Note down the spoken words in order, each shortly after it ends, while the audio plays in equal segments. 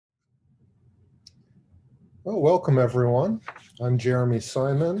Well, welcome everyone. I'm Jeremy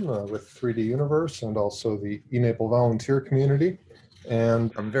Simon with 3D Universe and also the Enable volunteer community.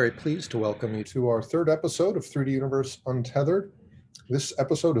 And I'm very pleased to welcome you to our third episode of 3D Universe Untethered. This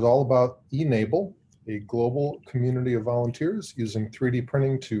episode is all about Enable, a global community of volunteers using 3D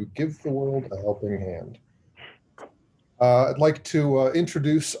printing to give the world a helping hand. I'd like to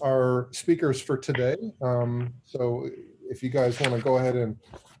introduce our speakers for today. So if you guys want to go ahead and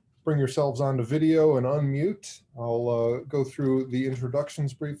bring yourselves onto video and unmute. I'll go through the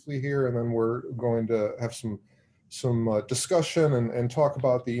introductions briefly here, and then we're going to have some discussion and talk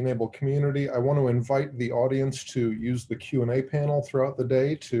about the Enable community. I want to invite the audience to use the Q&A panel throughout the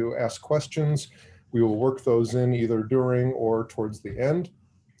day to ask questions. We will work those in either during or towards the end,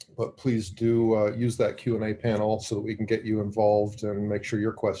 but please do use that Q&A panel so that we can get you involved and make sure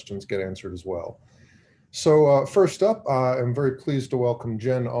your questions get answered as well. So first up, I'm very pleased to welcome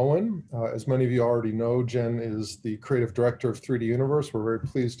Jen Owen. As many of you already know, Jen is the creative director of 3D Universe. We're very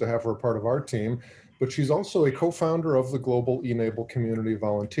pleased to have her part of our team, but she's also a co-founder of the global Enable community of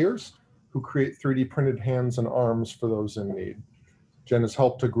volunteers who create 3D printed hands and arms for those in need. Jen has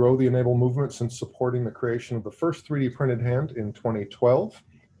helped to grow the Enable movement since supporting the creation of the first 3D printed hand in 2012.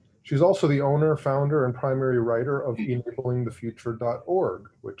 She's also the owner, founder, and primary writer of enablingthefuture.org,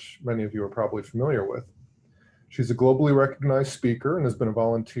 which many of you are probably familiar with. She's a globally recognized speaker and has been a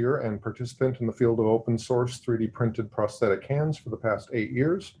volunteer and participant in the field of open source 3D printed prosthetic hands for the past 8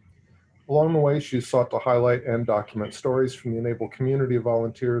 years. Along the way, she's sought to highlight and document stories from the Enable community of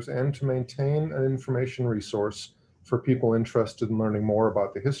volunteers and to maintain an information resource for people interested in learning more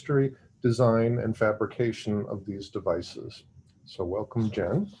about the history, design, and fabrication of these devices. So welcome,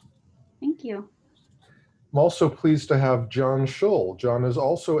 Jen. Thank you. I'm also pleased to have John Schull. John is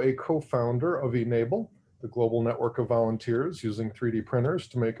also a co-founder of Enable, the global network of volunteers using 3D printers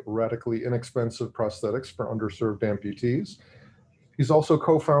to make radically inexpensive prosthetics for underserved amputees. He's also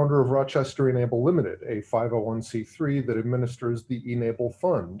co-founder of Rochester Enable Limited, a 501c3 that administers the Enable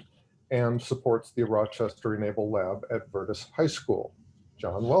Fund and supports the Rochester Enable Lab at Vertis High School.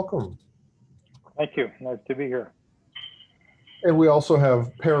 John, welcome. Thank you. Nice to be here. And we also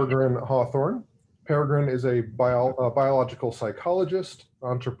have Peregrine Hawthorne. Peregrine is a biological psychologist,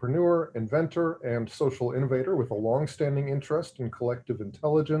 entrepreneur, inventor, and social innovator with a long-standing interest in collective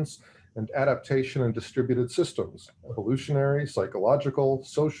intelligence and adaptation in distributed systems, evolutionary, psychological,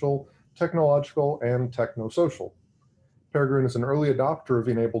 social, technological, and technosocial. Peregrine is an early adopter of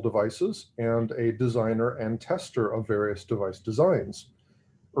Enable devices and a designer and tester of various device designs.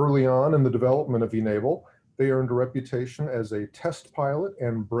 Early on in the development of Enable, they earned a reputation as a test pilot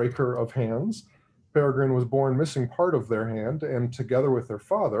and breaker of hands. Peregrine was born missing part of their hand, and together with their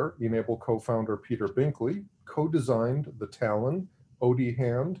father, Enable co-founder Peter Binkley, co-designed the Talon, Odie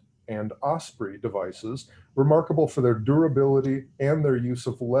Hand, and Osprey devices, remarkable for their durability and their use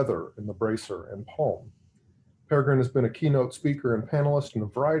of leather in the bracer and palm. Peregrine has been a keynote speaker and panelist in a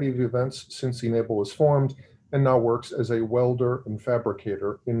variety of events since Enable was formed, and now works as a welder and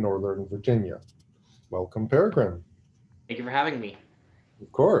fabricator in Northern Virginia. Welcome, Peregrine. Thank you for having me. Of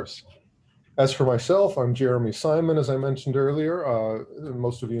course. As for myself, I'm Jeremy Simon, as I mentioned earlier.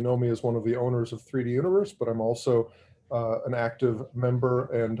 Most of you know me as one of the owners of 3D Universe, but I'm also an active member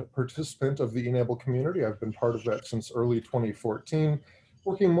and participant of the Enable community. I've been part of that since early 2014,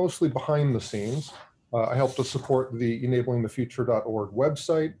 working mostly behind the scenes. I help to support the enablingthefuture.org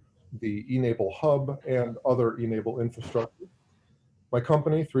website, the Enable Hub, and other Enable infrastructure. My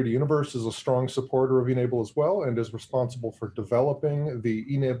company, 3D Universe, is a strong supporter of Enable as well and is responsible for developing the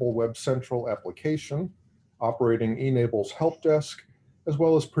Enable Web Central application, operating Enable's help desk, as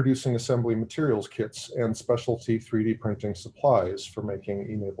well as producing assembly materials kits and specialty 3D printing supplies for making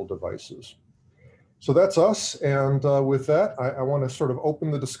Enable devices. So that's us, and with that, I want to sort of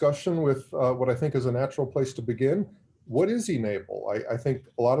open the discussion with what I think is a natural place to begin. What is Enable? I think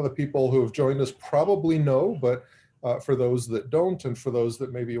a lot of the people who have joined us probably know, but for those that don't, and for those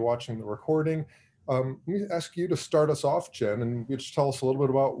that may be watching the recording, let me ask you to start us off, Jen, and you just tell us a little bit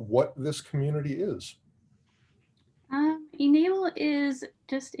about what this community is. Enable is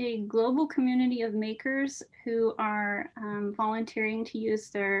just a global community of makers who are volunteering to use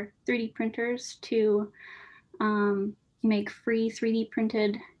their 3D printers to make free 3D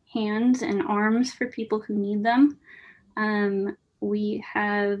printed hands and arms for people who need them. We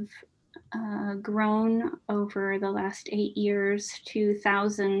have grown over the last 8 years to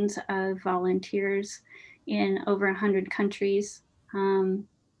thousands of volunteers in over 100 countries. And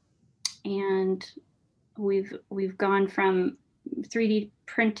we've gone from 3D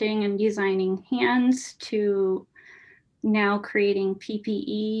printing and designing hands to now creating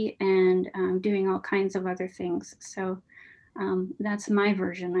PPE and doing all kinds of other things. So that's my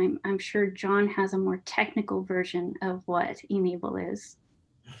version. I'm sure John has a more technical version of what Enable is.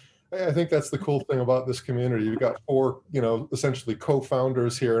 I think that's the cool thing about this community. You've got four, essentially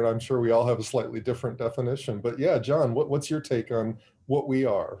co-founders here, and I'm sure we all have a slightly different definition. But yeah, John, what's your take on what we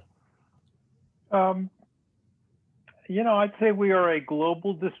are? I'd say we are a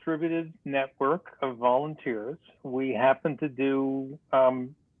global distributed network of volunteers. We happen to do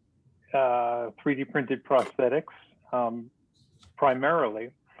 3D printed prosthetics primarily,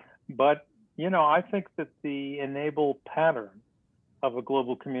 but I think that the Enable pattern of a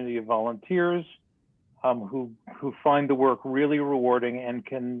global community of volunteers who find the work really rewarding and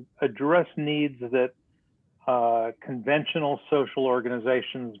can address needs that conventional social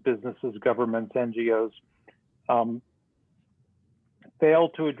organizations, businesses, governments, NGOs fail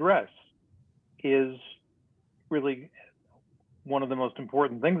to address is really one of the most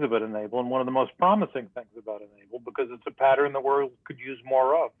important things about Enable and one of the most promising things about Enable, because it's a pattern the world could use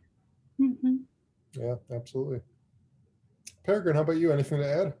more of. Mm-hmm. Yeah, absolutely. Peregrine, how about you? Anything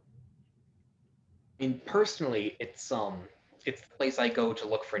to add? I mean, personally, it's the place I go to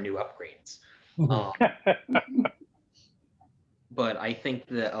look for new upgrades. But I think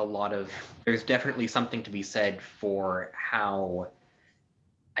that there's definitely something to be said for how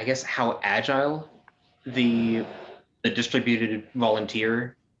agile the distributed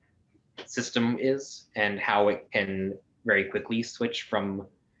volunteer system is, and how it can very quickly switch from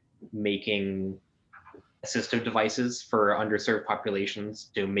making assistive devices for underserved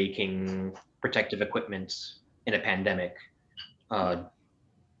populations to making protective equipment in a pandemic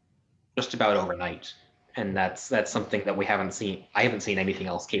just about overnight. And that's something that I haven't seen anything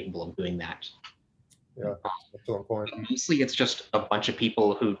else capable of doing that. Yeah, excellent point. Mostly it's just a bunch of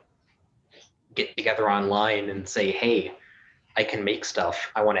people who get together online and say, hey, I can make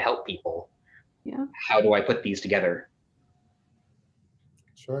stuff. I want to help people. Yeah. How do I put these together?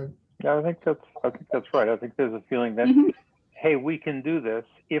 That's right. Yeah, I think that's right. I think there's a feeling that, hey, we can do this.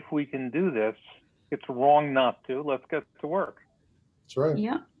 If we can do this, it's wrong not to. Let's get to work. That's right.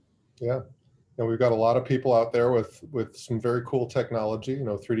 Yeah. Yeah. And we've got a lot of people out there with some very cool technology.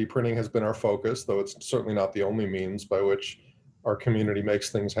 3D printing has been our focus, though it's certainly not the only means by which our community makes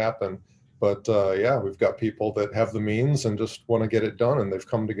things happen. But yeah, we've got people that have the means and just want to get it done, and they've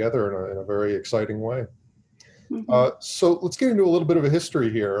come together in a very exciting way. So let's get into a little bit of a history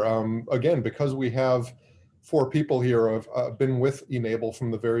here. Again, because we have four people here who have been with Enable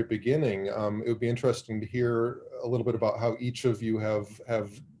from the very beginning, it would be interesting to hear a little bit about how each of you have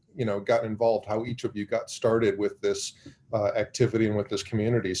gotten involved, how each of you got started with this activity and with this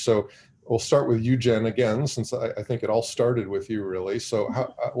community. So we'll start with you, Jen, again, since I think it all started with you, really. So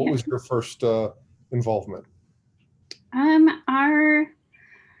what was your first involvement?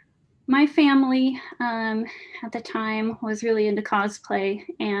 My family at the time was really into cosplay,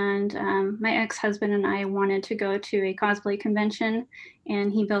 and my ex-husband and I wanted to go to a cosplay convention,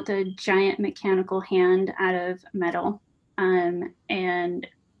 and he built a giant mechanical hand out of metal. And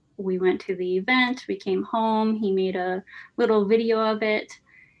we went to the event, we came home, he made a little video of it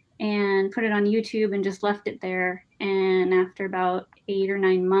and put it on YouTube and just left it there. And after about 8 or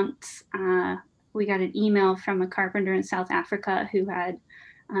 9 months, we got an email from a carpenter in South Africa who had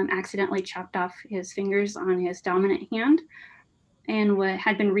accidentally chopped off his fingers on his dominant hand, and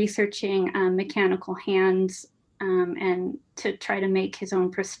had been researching mechanical hands and to try to make his own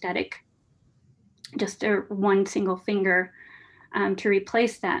prosthetic, just one single finger to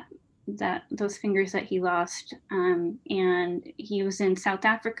replace those fingers that he lost. And he was in South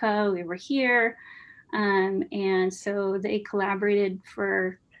Africa, we were here, and so they collaborated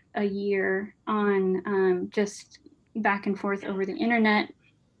for a year on just back and forth over the internet.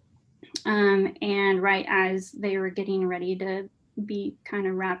 And right as they were getting ready to be kind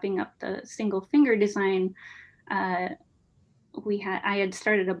of wrapping up the single finger design, I had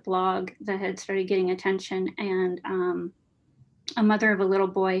started a blog that had started getting attention, and a mother of a little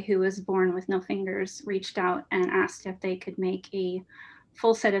boy who was born with no fingers reached out and asked if they could make a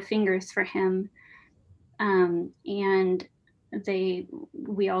full set of fingers for him. And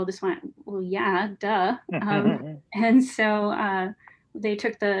we all just went, well, yeah, duh. And so they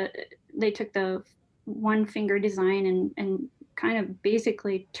took the one finger design and kind of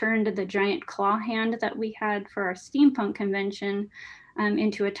basically turned the giant claw hand that we had for our steampunk convention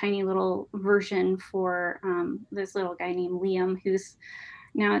into a tiny little version for this little guy named Liam, who's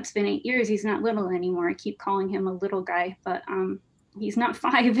now, it's been 8 years, he's not little anymore. I keep calling him a little guy, but he's not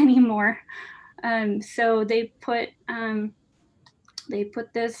 5 anymore. So they put they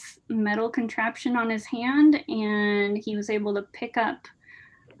put this metal contraption on his hand, and he was able to pick up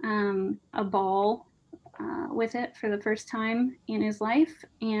a ball with it for the first time in his life.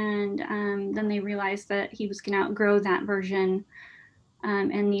 And then they realized that he was going to outgrow that version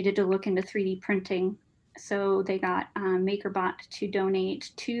and needed to look into 3D printing. So they got MakerBot to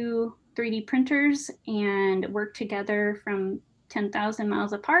donate 2 3D printers and worked together from 10,000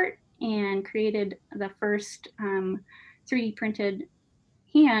 miles apart and created the first 3D printed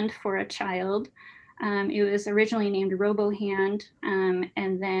hand for a child. It was originally named RoboHand,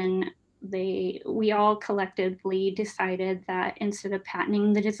 and then we all collectively decided that instead of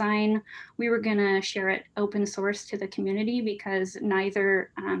patenting the design, we were going to share it open source to the community, because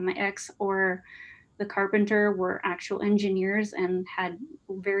neither my ex or the carpenter were actual engineers and had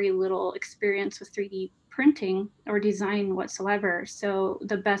very little experience with 3D printing or design whatsoever. So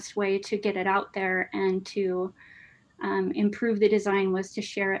the best way to get it out there and to improve the design was to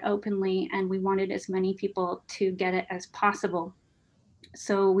share it openly, and we wanted as many people to get it as possible.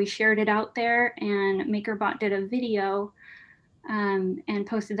 So we shared it out there, and MakerBot did a video and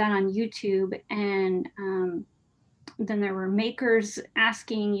posted that on YouTube. And then there were makers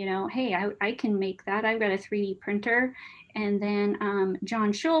asking, hey, I can make that. I've got a 3D printer. And then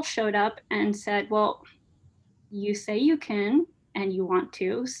John Schull showed up and said, well, you say you can and you want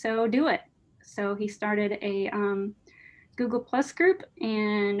to, so do it. So he started a Google Plus group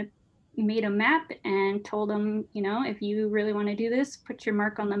and made a map and told them, if you really want to do this, put your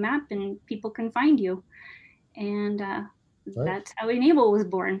mark on the map and people can find you. And that's how Enable was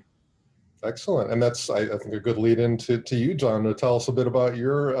born. Excellent. And that's, I think, a good lead in to you, John, to tell us a bit about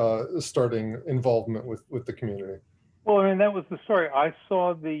your starting involvement with the community. Well, I mean, that was the story. I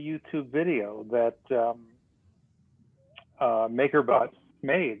saw the YouTube video that MakerBot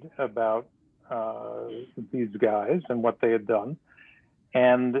made about these guys and what they had done,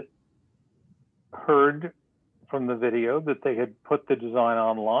 and heard from the video that they had put the design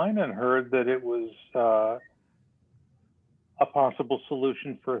online, and heard that it was a possible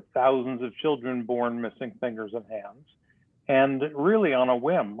solution for thousands of children born missing fingers and hands. And really on a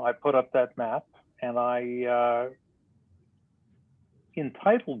whim, I put up that map, and I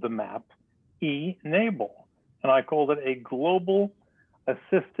entitled the map Enable, and I called it a global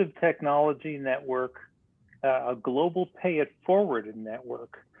assistive technology network, a global pay it forward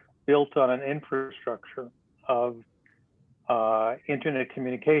network built on an infrastructure of internet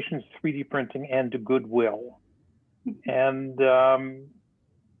communications, 3D printing, and goodwill. And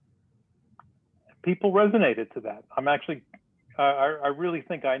people resonated to that. I'm actually, I really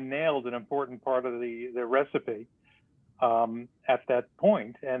think I nailed an important part of the recipe at that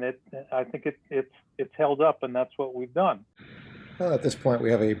point, and I think it's held up, and that's what we've done. At this point,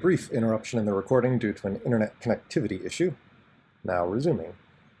 we have a brief interruption in the recording due to an internet connectivity issue. Now resuming.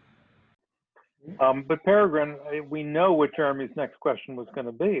 But Peregrine, we know what Jeremy's next question was going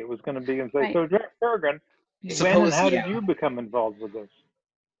to be. It was going to be and say, right. So Peregrine, when and how did you become involved with this?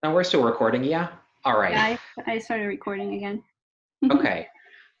 And we're still recording, yeah? All right. Yeah, I started recording again. Okay.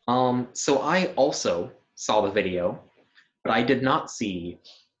 So I also saw the video, but I did not see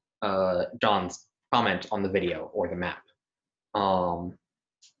John's comment on the video or the map.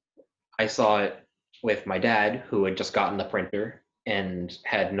 I saw it with my dad, who had just gotten the printer and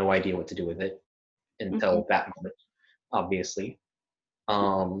had no idea what to do with it until that moment, obviously.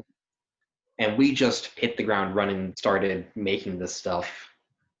 And we just hit the ground running, started making this stuff.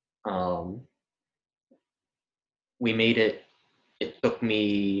 We made it. It took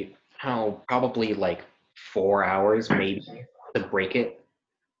me probably like 4 hours maybe to break it.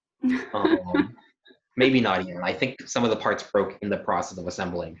 Maybe not even. I think some of the parts broke in the process of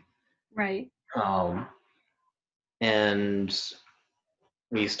assembling. Right. And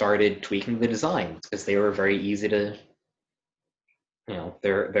we started tweaking the designs because they were very easy to,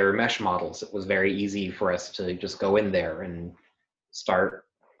 they're mesh models. It was very easy for us to just go in there and start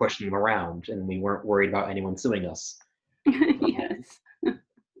pushing them around, and we weren't worried about anyone suing us. Yes.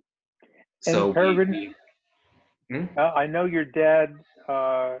 So Peregrine, I know your dad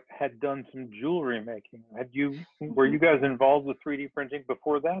had done some jewelry making. Were you guys involved with 3D printing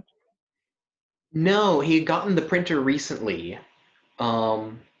before that? No, he had gotten the printer recently,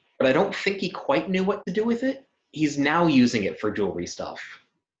 but I don't think he quite knew what to do with it. He's now using it for jewelry stuff.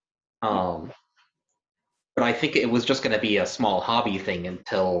 But I think it was just going to be a small hobby thing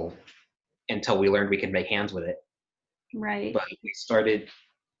until we learned we could make hands with it. Right. But we started,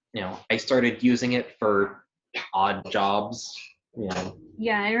 I started using it for odd jobs.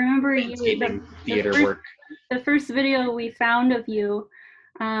 Yeah, I remember theater work. The first video we found of you,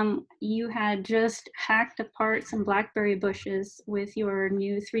 you had just hacked apart some blackberry bushes with your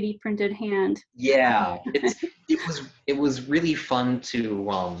new 3D printed hand. Yeah, it was really fun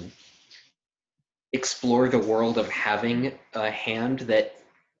to explore the world of having a hand that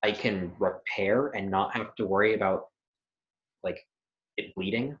I can repair and not have to worry about like it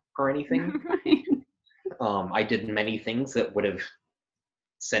bleeding or anything. Right. I did many things that would have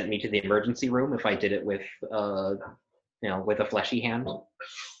sent me to the emergency room if I did it with with a fleshy hand.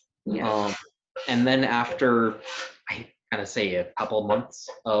 Yeah. And then after I kind of say a couple months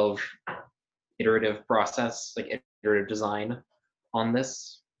of iterative process, like iterative design on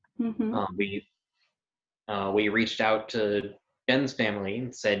this, Mm-hmm. we reached out to Jen's family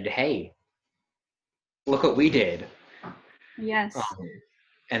and said, "Hey, look what we did." Yes.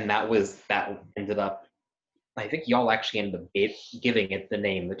 And that ended up. I think y'all actually ended up giving it the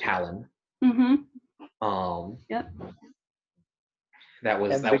name, the Talon. Mm-hmm. Yep.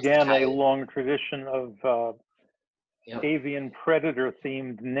 And began a long tradition of avian predator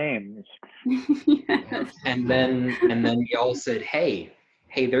themed names. Yes. And then y'all said, hey,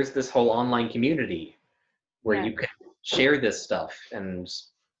 there's this whole online community where you can share this stuff and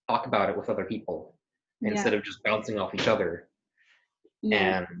talk about it with other people instead of just bouncing off each other.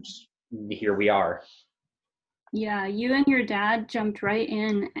 And here we are. Yeah, you and your dad jumped right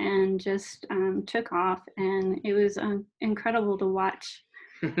in and just took off, and it was incredible to watch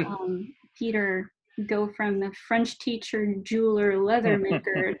Peter go from the French teacher, jeweler, leather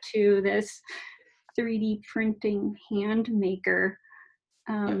maker to this 3D printing hand maker.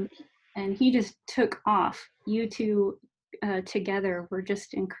 And he just took off. You two together were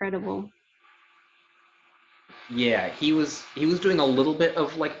just incredible. Yeah, he was doing a little bit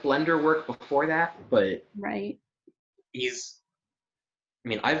of like Blender work before that, but right.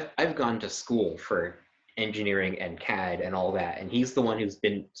 I've gone to school for engineering and CAD and all that, and he's the one who's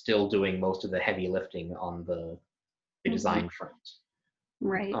been still doing most of the heavy lifting on the design front.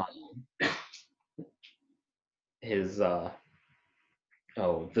 Right. There's a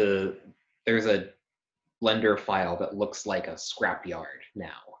Blender file that looks like a scrapyard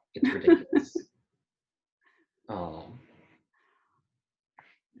now. It's ridiculous.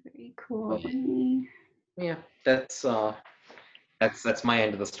 Very cool. Yeah, that's my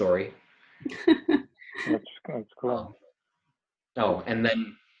end of the story. That's cool. And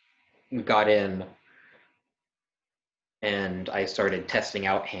then we got in, and I started testing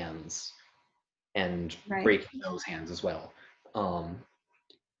out hands and breaking those hands as well.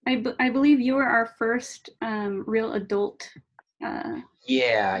 I believe you were our first real adult.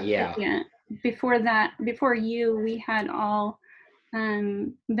 Yeah. Before you, we had all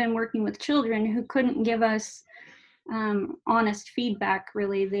been working with children who couldn't give us honest feedback.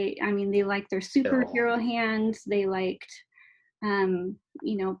 Really, they liked their superhero hands. They liked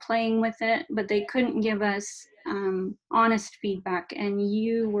playing with it, but they couldn't give us honest feedback. And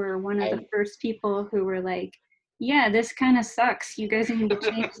you were one of the first people who were like, yeah, this kind of sucks. You guys need to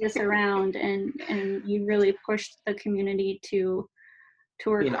change this around. And you really pushed the community to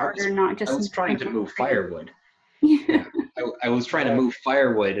work harder, not just. I was trying to move firewood. Yeah. I was trying to move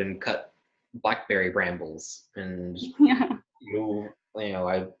firewood and cut blackberry brambles and move.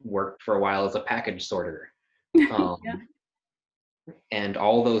 I worked for a while as a package sorter. And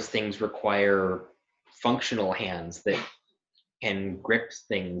all those things require functional hands that can grip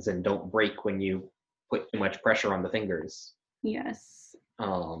things and don't break when you put too much pressure on the fingers. Yes.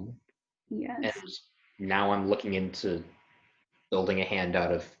 Yes. And now I'm looking into building a hand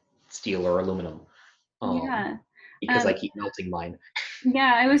out of steel or aluminum. Because I keep melting mine.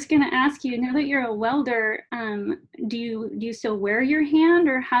 Yeah, I was going to ask you, now that you're a welder, do you still wear your hand,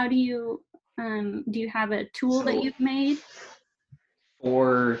 or how do you have a tool that you've made?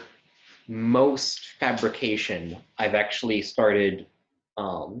 For most fabrication, I've actually started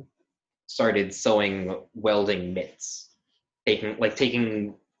sewing welding mitts,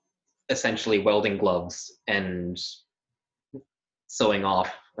 taking essentially welding gloves and sewing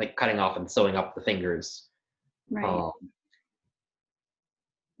off, cutting off and sewing up the fingers. Right.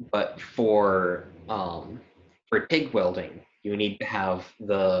 But for TIG welding, you need to have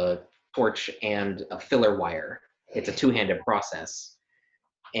the torch and a filler wire. It's a two-handed process.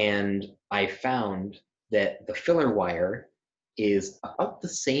 And I found that the filler wire is about the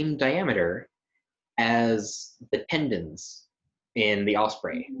same diameter as the tendons in the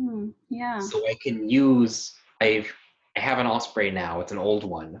Osprey. Yeah. So I can I have an Osprey now, it's an old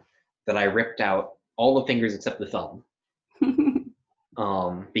one, that I ripped out all the fingers except the thumb.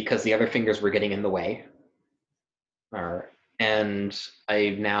 Because the other fingers were getting in the way. And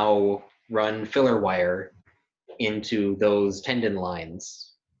I now run filler wire into those tendon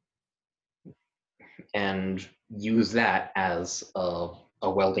lines and use that as a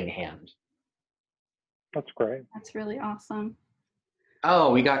welding hand. That's great. That's really awesome.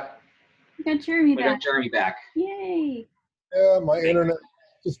 Oh, we got Jeremy back. Jeremy back. Yay. Yeah, my internet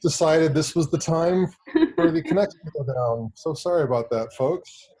just decided this was the time for the connection to go down. So sorry about that,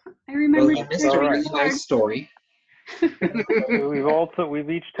 folks. I remember Well, you missed a really nice story. We've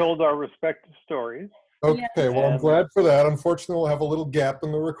each told our respective stories. Okay, Yes. well, I'm glad for that. Unfortunately, we'll have a little gap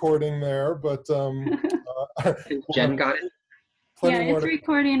in the recording there, but Jen got it. plenty more it's to.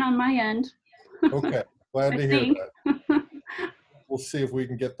 recording on my end. Okay, glad I to hear think. that. We'll see if we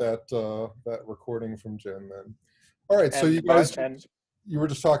can get that that recording from Jen then. All right, so you guys, you were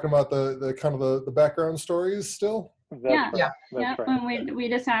just talking about the kind of the background stories still. That's right. That's right. And we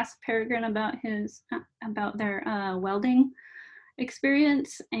just asked Peregrine about about their welding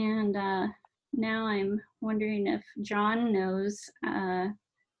experience, and now I'm wondering if John knows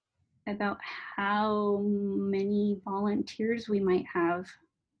about how many volunteers we might have.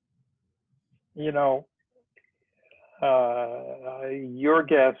 You know, your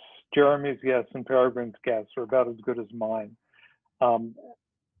guess, Jeremy's guess, and Peregrine's guess are about as good as mine.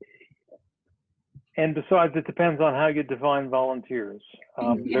 And besides, it depends on how you define volunteers.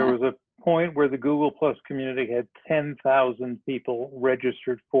 There was a point where the Google Plus community had 10,000 people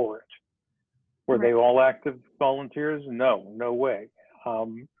registered for it. Were they all active volunteers? No, no way.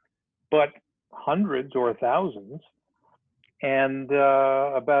 But hundreds or thousands. And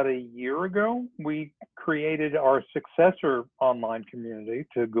about a year ago, we created our successor online community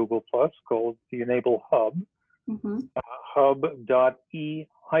to Google Plus called the Enable Hub, hub.e-nable.org.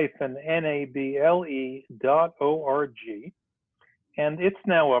 And it's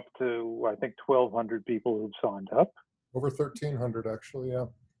now up to, I think, 1,200 people who've signed up. Over 1,300, actually, yeah.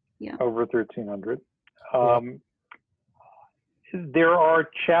 Yeah. Over 1,300. There are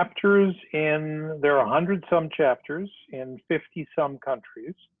chapters there are 100-some chapters in 50-some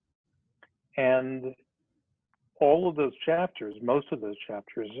countries. And all of those chapters, most of those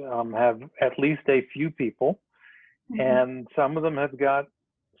chapters, have at least a few people. And some of them have got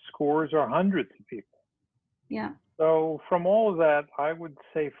scores or hundreds of people. Yeah. So from all of that, I would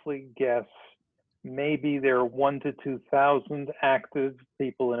safely guess maybe there are 1,000 to 2,000 active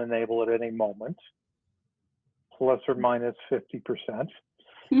people in Enable at any moment, plus or minus 50%.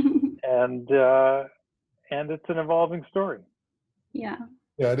 And it's an evolving story. Yeah.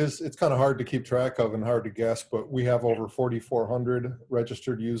 Yeah, it is. It's kind of hard to keep track of and hard to guess, but we have over 4,400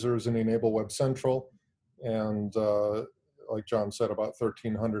 registered users in Enable Web Central. And like John said, about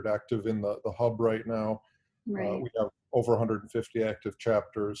 1,300 active in the hub right now. Right. We have over 150 active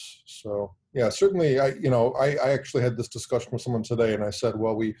chapters. So yeah, certainly, I actually had this discussion with someone today, and I said,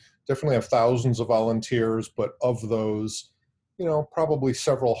 well, we definitely have thousands of volunteers, but of those, probably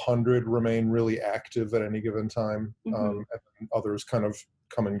several hundred remain really active at any given time, and others kind of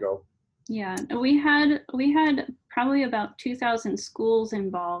come and go. Yeah, we had probably about 2,000 schools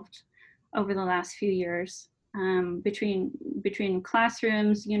involved over the last few years, between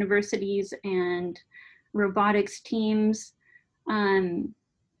classrooms, universities, and robotics teams, and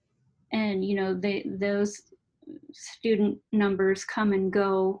those student numbers come and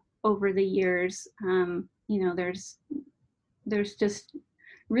go over the years. There's just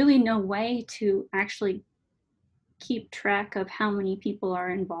really no way to actually keep track of how many people are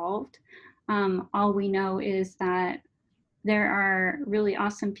involved. All we know is that there are really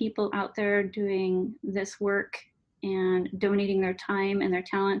awesome people out there doing this work and donating their time and their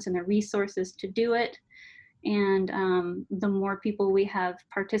talents and their resources to do it. And the more people we have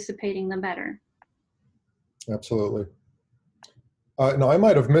participating, the better. Absolutely. Now, I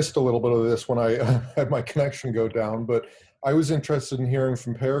might have missed a little bit of this when I had my connection go down, but I was interested in hearing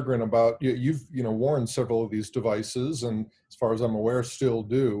from Peregrine about, you've worn several of these devices, and as far as I'm aware, still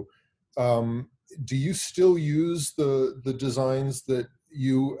do. Do you still use the designs that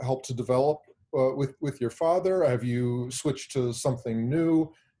you helped to develop with your father? Have you switched to something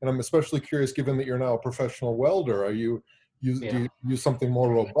new? And I'm especially curious, given that you're now a professional welder, do you use something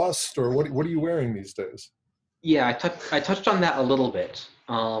more robust, or what are you wearing these days? Yeah, I touched on that a little bit.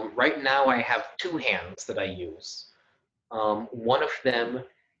 Right now I have two hands that I use. One of them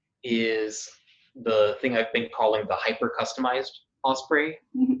is the thing I've been calling the hyper customized Osprey.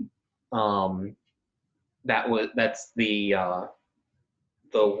 That's the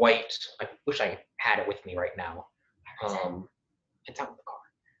white. I wish I had it with me right now. It's out in the car.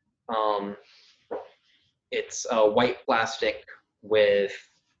 It's a white plastic with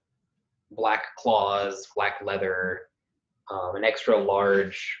black claws, black leather, an extra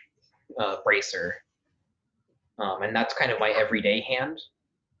large bracer, and that's kind of my everyday hand.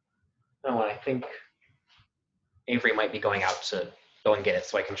 Oh, I think Avery might be going out to go and get it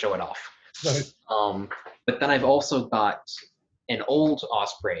so I can show it off. Nice. But then I've also got an old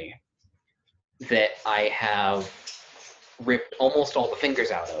Osprey that I have ripped almost all the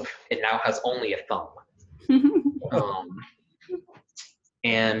fingers out of. It now has only a thumb.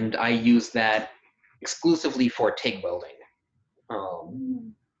 And I use that exclusively for TIG welding.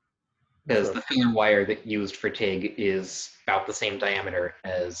 Because the filler wire that used for TIG is about the same diameter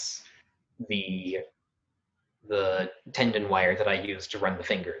as the tendon wire that I use to run the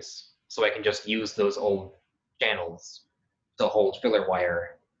fingers. So I can just use those old channels to hold filler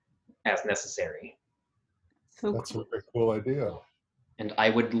wire as necessary. So That's cool. a very cool idea. And I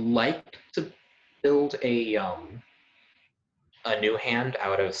would like to build a new hand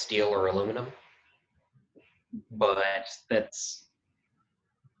out of steel or aluminum, but that's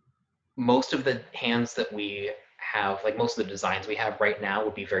most of the hands that we have, like most of the designs we have right now,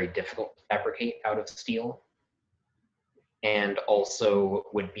 would be very difficult to fabricate out of steel, and also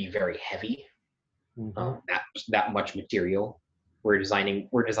would be very heavy. That much material. We're designing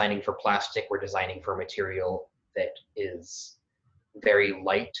for plastic. We're designing for material that is very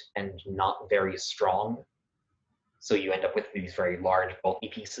light and not very strong. So you end up with these very large, bulky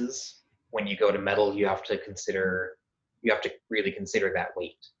pieces. When you go to metal, you have to really consider that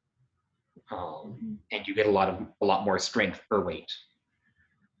weight, and you get a lot more strength per weight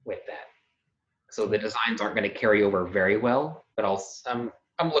with that. So the designs aren't going to carry over very well, but I'm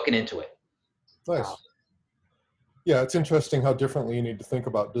looking into it. Nice. Yeah, it's interesting how differently you need to think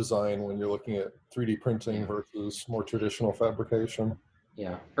about design when you're looking at 3D printing versus more traditional fabrication.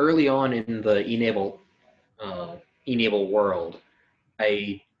 Yeah, early on in the Enable world,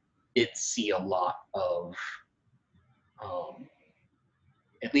 I did see a lot of,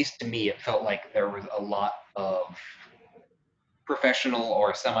 at least to me, it felt like there was a lot of professional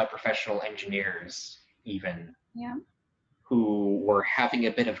or semi-professional engineers even who were having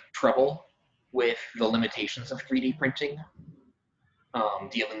a bit of trouble with the limitations of 3D printing,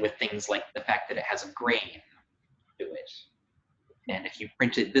 dealing with things like the fact that it has a grain to it. And if you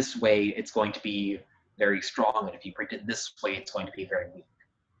print it this way, it's going to be very strong, and if you print it this way, it's going to be very weak.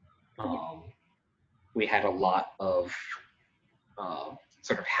 We had a lot of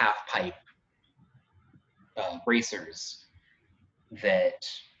sort of half-pipe bracers that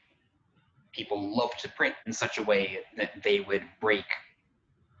people love to print in such a way that they would break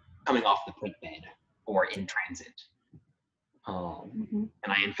coming off the print bed or in transit. And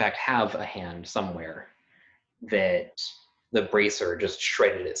I, in fact, have a hand somewhere that the bracer just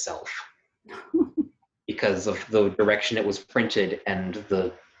shredded itself because of the direction it was printed and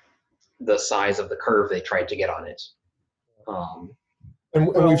the size of the curve they tried to get on it. And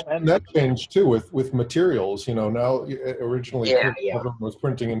we've seen that change too with materials. You know, now originally everyone was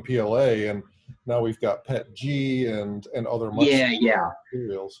printing in PLA, and now we've got PETG and other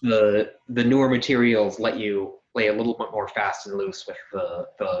materials. The newer materials let you play a little bit more fast and loose with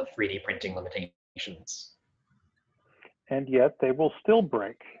the 3D printing limitations. And yet they will still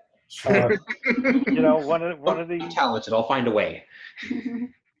break. Sure. You know, one of the I'm talented. I'll find a way.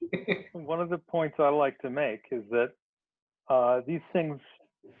 One of the points I like to make is that these things,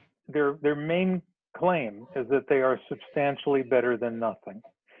 their main claim is that they are substantially better than nothing.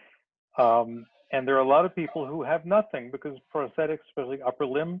 And there are a lot of people who have nothing because prosthetics, especially upper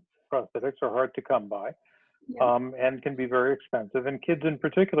limb prosthetics, are hard to come by and can be very expensive. And kids in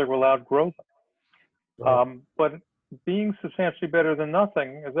particular will outgrow them. But being substantially better than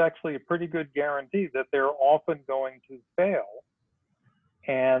nothing is actually a pretty good guarantee that they're often going to fail.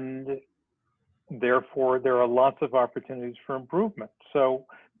 And therefore, there are lots of opportunities for improvement. So,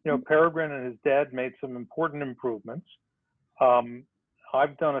 you know, Peregrine and his dad made some important improvements.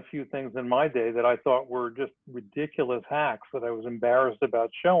 I've done a few things in my day that I thought were just ridiculous hacks that I was embarrassed about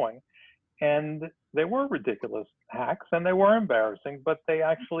showing. And they were ridiculous hacks and they were embarrassing, but they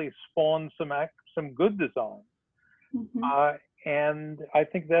actually spawned some good design. And I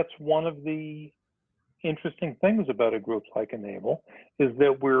think that's one of the interesting things about a group like Enable, is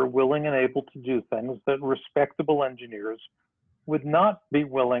that we're willing and able to do things that respectable engineers would not be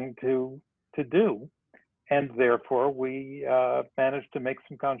willing to do. And therefore, we managed to make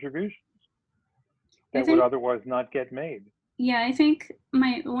some contributions that would otherwise not get made. Yeah, I think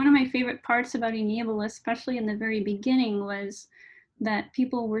one of my favorite parts about Enable, especially in the very beginning, was that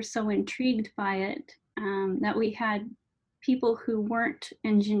people were so intrigued by it that we had people who weren't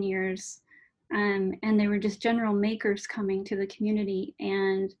engineers and they were just general makers coming to the community.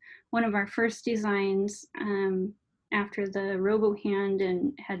 And one of our first designs after the RoboHand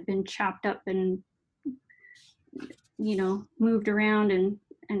and had been chopped up and, you know, moved around and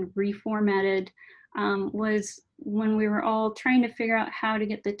reformatted was when we were all trying to figure out how to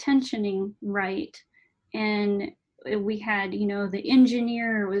get the tensioning right. And we had, the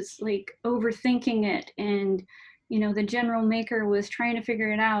engineer was like overthinking it, and the general maker was trying to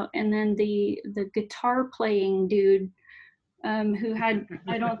figure it out, and then the guitar playing dude, who had,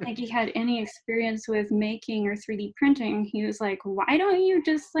 I don't think he had any experience with making or 3D printing, he was like, why don't you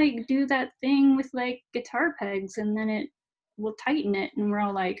just like do that thing with like guitar pegs and then it will tighten it? And we're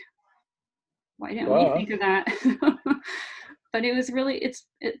all like, why didn't we think of that? But it was really,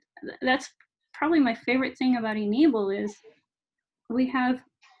 that's probably my favorite thing about Enable is we have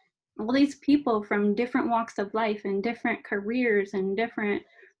all these people from different walks of life and different careers and different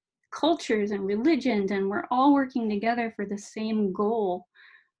cultures and religions, and we're all working together for the same goal.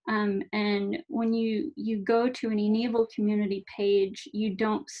 And when you go to an Enable community page, you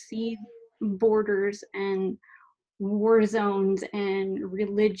don't see borders and war zones and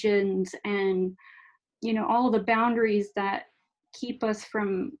religions and all the boundaries that keep us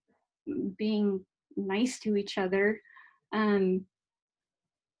from being nice to each other. And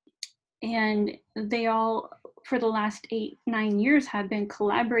they all, for the last 8-9 years, have been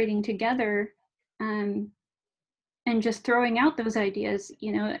collaborating together, and just throwing out those ideas,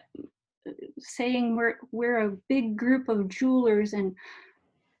 saying we're a big group of jewelers and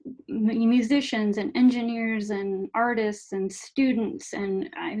musicians and engineers and artists and students. And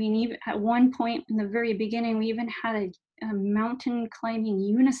I mean, even at one point in the very beginning, we even had a mountain climbing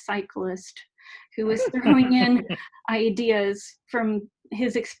unicyclist who was throwing in ideas from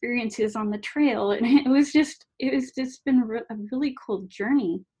his experiences on the trail. And it was just been a really cool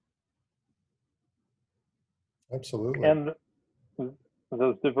journey. Absolutely. And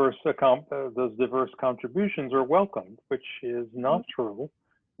those diverse contributions are welcomed, which is not true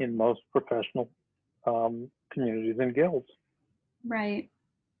in most professional communities and guilds. Right.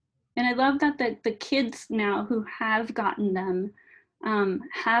 And I love that the kids now who have gotten them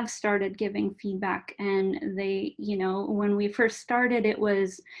have started giving feedback. And they, when we first started, it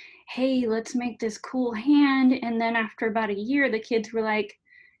was, hey, let's make this cool hand. And then after about a year, the kids were like,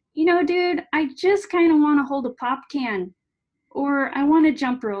 dude, I just kind of want to hold a pop can, or I want to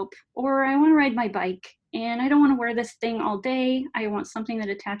jump rope, or I want to ride my bike. And I don't want to wear this thing all day. I want something that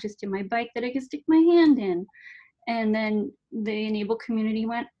attaches to my bike that I can stick my hand in. And then the Enable community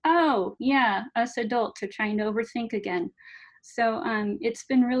went, oh, yeah, us adults are trying to overthink again. So it's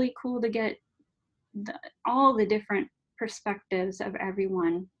been really cool to get all the different perspectives of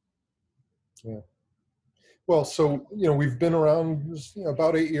everyone. Yeah. Well, so, we've been around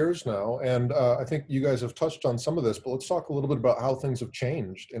about 8 years now, and I think you guys have touched on some of this, but let's talk a little bit about how things have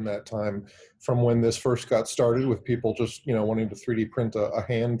changed in that time from when this first got started with people just, wanting to 3D print a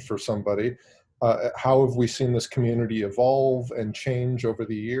hand for somebody. How have we seen this community evolve and change over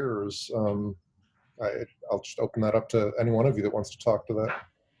the years? I'll just open that up to any one of you that wants to talk to that.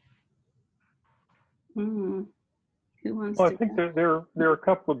 Who wants well, to? I think there are a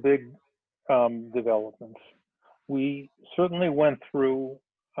couple of big developments. We certainly went through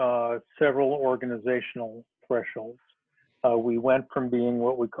several organizational thresholds. We went from being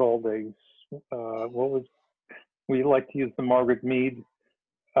what we called we like to use the Margaret Mead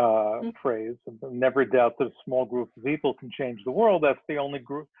phrase, never doubt that a small group of people can change the world. That's the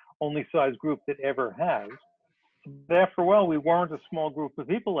only size group that ever has. But after a while, we weren't a small group of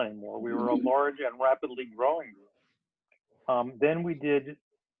people anymore. We were a large and rapidly growing group. Then we did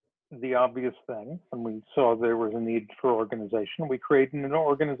the obvious thing, and we saw there was a need for organization. We created an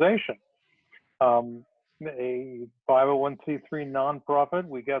organization, a 501c3 nonprofit.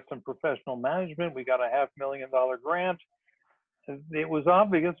 We got some professional management. We got a $500,000 grant. It was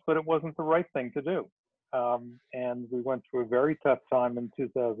obvious, but it wasn't the right thing to do. And we went through a very tough time in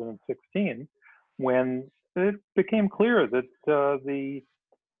 2016 when it became clear that the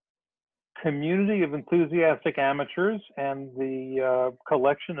community of enthusiastic amateurs and the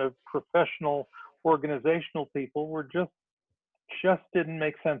collection of professional organizational people were just didn't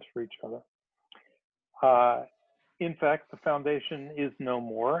make sense for each other. In fact, the foundation is no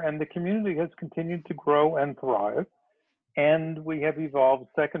more, and the community has continued to grow and thrive. And we have evolved,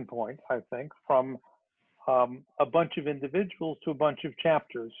 second point, I think, from a bunch of individuals to a bunch of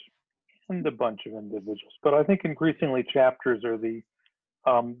chapters and a bunch of individuals. But I think increasingly chapters are the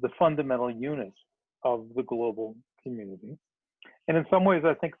fundamental unit of the global community. And in some ways,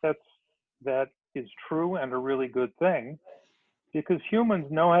 I think that is true and a really good thing, because humans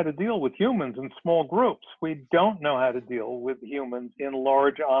know how to deal with humans in small groups. We don't know how to deal with humans in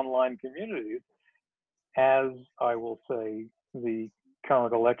large online communities, as I will say the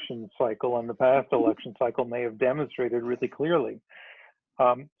current election cycle and the past election cycle may have demonstrated really clearly.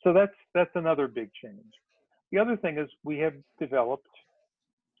 So that's another big change. The other thing is we have developed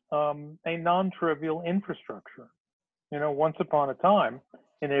a non-trivial infrastructure. You know, once upon a time,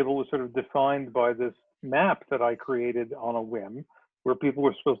 Enable was sort of defined by this map that I created on a whim, where people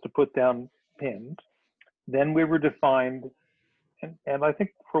were supposed to put down pins. Then we were defined, and I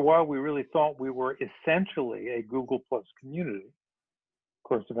think for a while we really thought we were essentially a Google Plus community. Of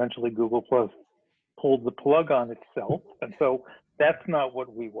course, eventually Google Plus pulled the plug on itself, and so that's not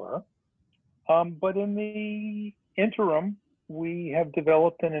what we were. But in the interim, we have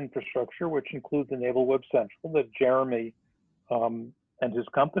developed an infrastructure which includes Enable Web Central that Jeremy and his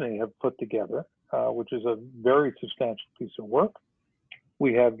company have put together, which is a very substantial piece of work.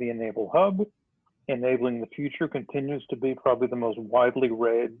 We have the Enable Hub. Enabling the Future continues to be probably the most widely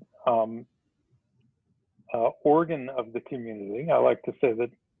read organ of the community. I like to say that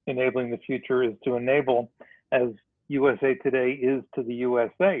Enabling the Future is to enable as USA Today is to the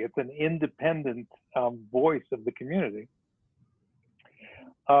USA. It's an independent voice of the community.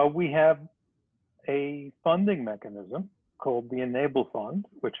 We have a funding mechanism called the Enable Fund,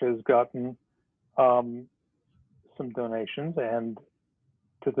 which has gotten some donations. And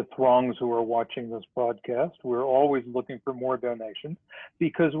to the throngs who are watching this podcast, we're always looking for more donations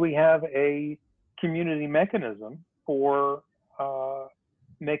because we have a community mechanism for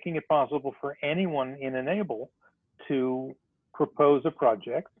making it possible for anyone in Enable to propose a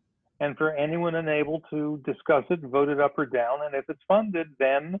project and for anyone in Enable to discuss it, vote it up or down. And if it's funded,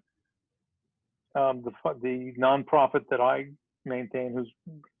 then the nonprofit that I maintain,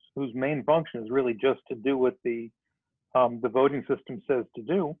 whose main function is really just to do what the voting system says to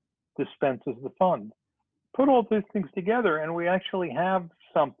do, dispenses the fund. Put all these things together, and we actually have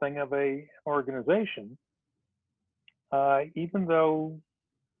something of a organization, even though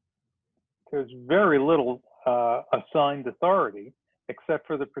there's very little assigned authority, except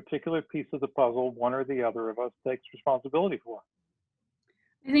for the particular piece of the puzzle one or the other of us takes responsibility for.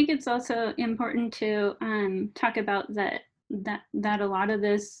 I think it's also important to talk about that a lot of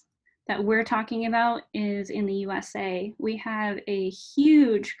this that we're talking about is in the USA. We have a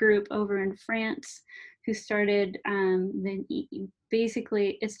huge group over in France who started,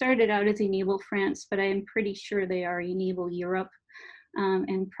 basically it started out as Enable France, but I'm pretty sure they are Enable Europe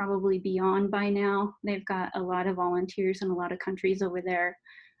and probably beyond by now. They've got a lot of volunteers in a lot of countries over there.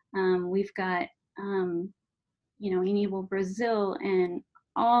 We've got, Enable Brazil and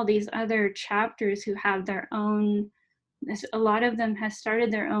all these other chapters who have their own. A lot of them have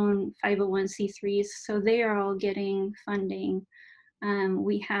started their own 501c3s, so they are all getting funding.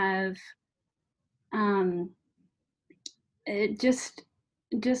 We have just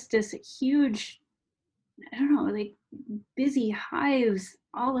this huge, I don't know, like busy hives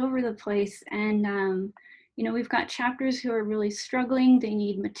all over the place. And, we've got chapters who are really struggling. They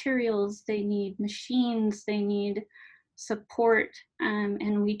need materials, they need machines, they need support.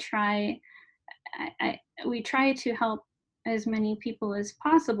 And we try to help as many people as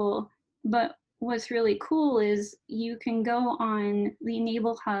possible. But what's really cool is you can go on the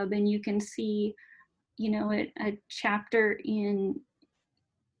Enable Hub and you can see, a chapter in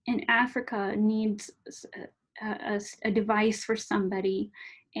Africa needs a device for somebody,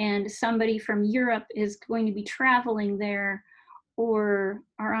 and somebody from Europe is going to be traveling there or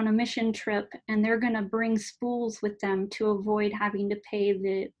are on a mission trip, and they're going to bring spools with them to avoid having to pay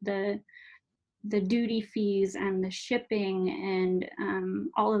the duty fees and the shipping and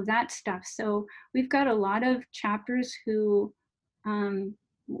all of that stuff. So we've got a lot of chapters who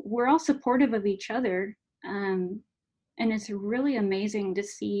we're all supportive of each other. And it's really amazing to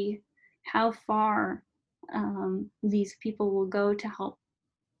see how far these people will go to help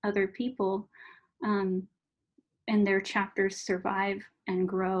other people and their chapters survive and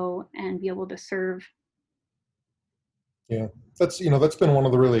grow and be able to serve. Yeah, that's been one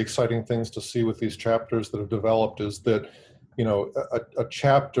of the really exciting things to see with these chapters that have developed is that, a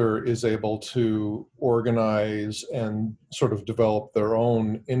chapter is able to organize and sort of develop their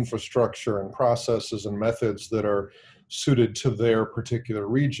own infrastructure and processes and methods that are suited to their particular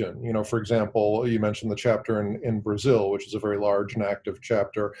region. For example, you mentioned the chapter in Brazil, which is a very large and active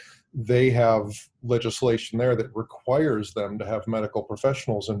chapter. They have legislation there that requires them to have medical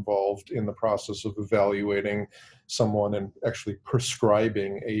professionals involved in the process of evaluating someone and actually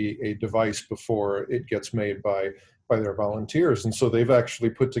prescribing a device before it gets made by their volunteers. And so they've actually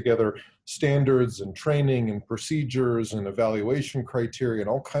put together standards and training and procedures and evaluation criteria and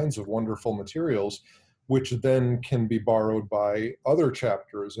all kinds of wonderful materials, which then can be borrowed by other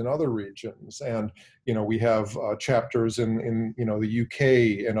chapters in other regions. And, we have chapters in the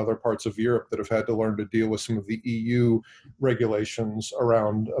UK and other parts of Europe that have had to learn to deal with some of the EU regulations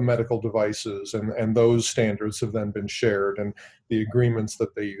around medical devices, and those standards have then been shared, and the agreements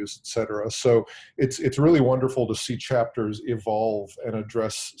that they use, et cetera. So it's really wonderful to see chapters evolve and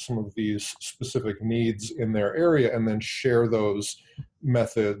address some of these specific needs in their area, and then share those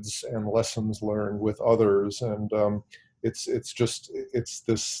methods and lessons learned with others. And it's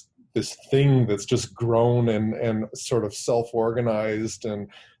this thing that's just grown and sort of self-organized and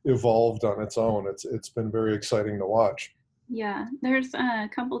evolved on its own. It's been very exciting to watch. Yeah, there's a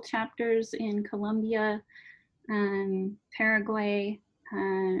couple chapters in Colombia and Paraguay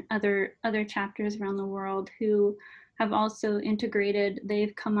and other chapters around the world who have also integrated.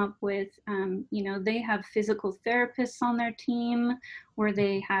 They've come up with, they have physical therapists on their team where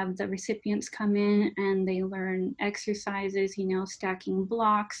they have the recipients come in and they learn exercises, stacking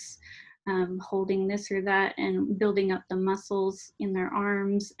blocks, holding this or that, and building up the muscles in their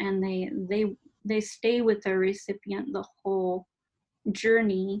arms. And they stay with the recipient the whole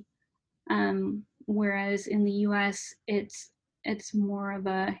journey. Whereas in the US, it's more of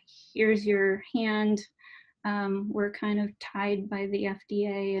a, here's your hand. We're kind of tied by the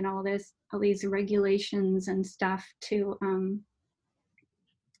FDA and all these regulations and stuff to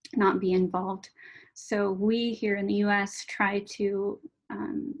not be involved. So we here in the US try to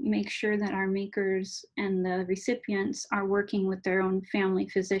make sure that our makers and the recipients are working with their own family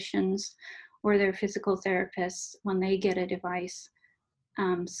physicians or their physical therapists when they get a device,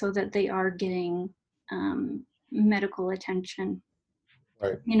 so that they are getting medical attention.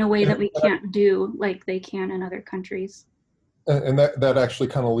 Right. In a way that we can't do like they can in other countries. And that actually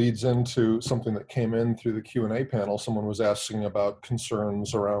kind of leads into something that came in through the Q&A panel. Someone was asking about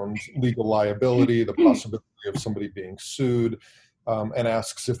concerns around legal liability, the possibility of somebody being sued, and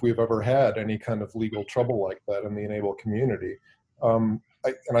asks if we've ever had any kind of legal trouble like that in the Enable community.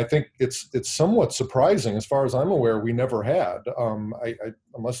 I think it's somewhat surprising. As far as I'm aware, we never had.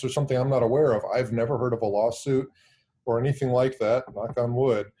 Unless there's something I'm not aware of, I've never heard of a lawsuit or anything like that, knock on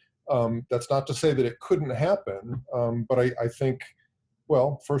wood. That's not to say that it couldn't happen, but I think,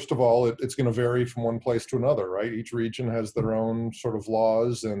 well, first of all, it's going to vary from one place to another, right? Each region has their own sort of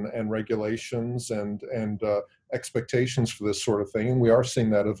laws and regulations and expectations for this sort of thing, and we are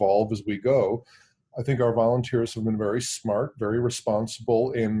seeing that evolve as we go. I think our volunteers have been very smart, very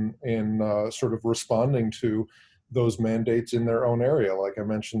responsible in sort of responding to those mandates in their own area. Like I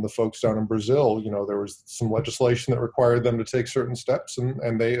mentioned, the folks down in Brazil, there was some legislation that required them to take certain steps,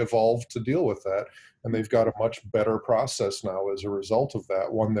 and they evolved to deal with that. And they've got a much better process now as a result of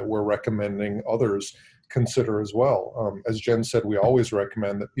that, one that we're recommending others consider as well. As Jen said, we always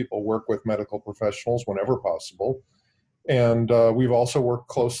recommend that people work with medical professionals whenever possible. And we've also worked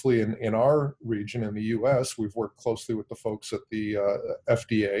closely in our region in the US. We've worked closely with the folks at the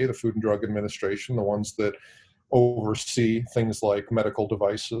FDA, the Food and Drug Administration, the ones that oversee things like medical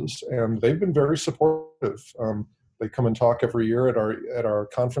devices, and they've been very supportive. They come and talk every year at our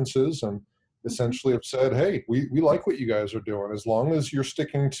conferences, and essentially have said, hey, we like what you guys are doing. As long as you're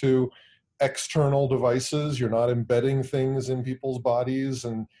sticking to external devices, you're not embedding things in people's bodies,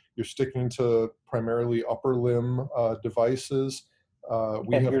 and you're sticking to primarily upper limb devices.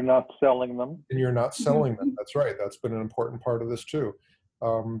 You're not selling them. And you're not selling them. That's right. That's been an important part of this too.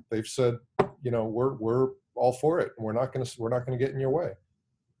 They've said, we're all for it, and we're not going to get in your way.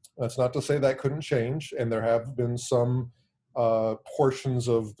 That's not to say that couldn't change, and there have been some portions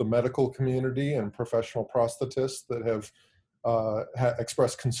of the medical community and professional prosthetists that have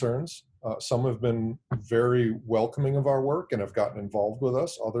expressed concerns. Some have been very welcoming of our work and have gotten involved with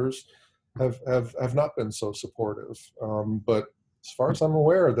us. Others have not been so supportive. But as far as I'm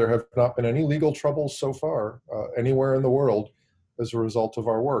aware, there have not been any legal troubles so far anywhere in the world as a result of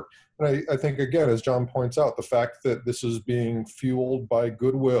our work. And I think, again, as John points out, the fact that this is being fueled by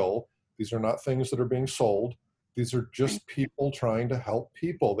goodwill, these are not things that are being sold. These are just people trying to help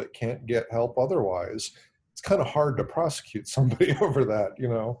people that can't get help otherwise. It's kind of hard to prosecute somebody over that,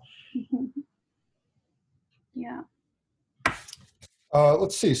 Yeah.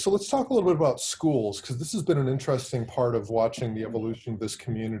 Let's see. So let's talk a little bit about schools, because this has been an interesting part of watching the evolution of this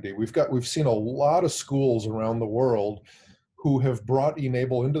community. We've seen a lot of schools around the world who have brought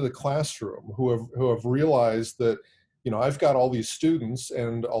Enable into the classroom, who have realized that, I've got all these students,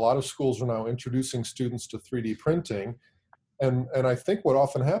 and a lot of schools are now introducing students to 3D printing. And I think what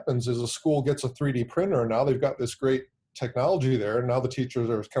often happens is a school gets a 3D printer, and now they've got this great technology there, and now the teachers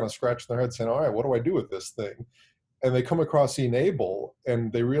are kind of scratching their heads saying, all right, what do I do with this thing? and they come across Enable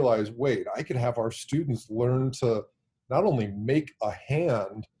and they realize, wait, I could have our students learn to not only make a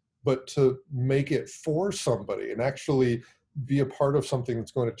hand, but to make it for somebody and actually be a part of something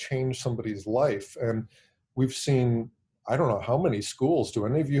that's going to change somebody's life. And we've seen, I don't know how many schools. Do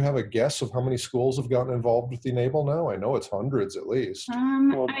any of you have a guess of how many schools have gotten involved with Enable now? I know it's hundreds at least.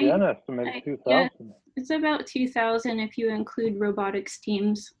 Well, Jen estimates 2,000. Yeah, it's about 2,000 if you include robotics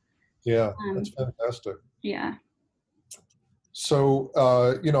teams. Yeah, that's fantastic. Yeah. So,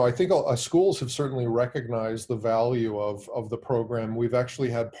 I think schools have certainly recognized the value of the program. We've actually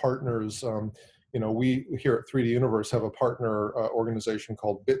had partners, we here at 3D Universe have a partner organization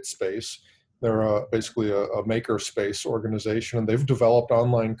called BitSpace. They're basically a makerspace organization, and they've developed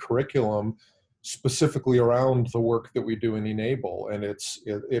online curriculum specifically around the work that we do in Enable. And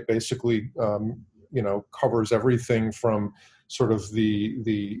it basically, covers everything from sort of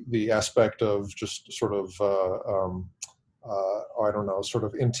the aspect of just sort of, sort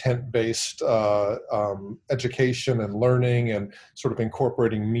of intent-based education and learning, and sort of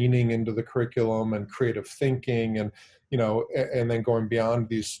incorporating meaning into the curriculum and creative thinking, and and then going beyond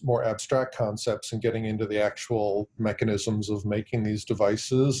these more abstract concepts and getting into the actual mechanisms of making these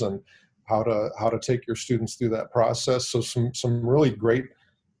devices and how to take your students through that process. So some really great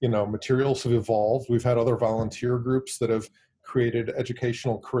materials have evolved. We've had other volunteer groups that have created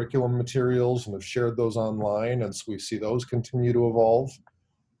educational curriculum materials and have shared those online, and so we see those continue to evolve.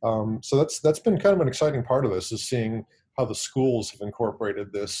 So that's been kind of an exciting part of this, is seeing how the schools have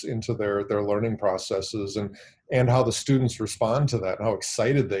incorporated this into their learning processes, and how the students respond to that and how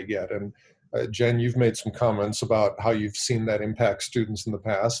excited they get. And Jen, you've made some comments about how you've seen that impact students in the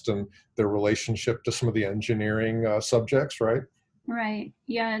past and their relationship to some of the engineering subjects, right? Right.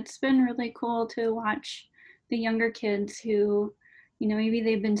 Yeah, it's been really cool to watch the younger kids who, maybe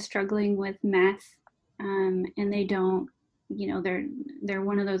they've been struggling with math, and they don't, they're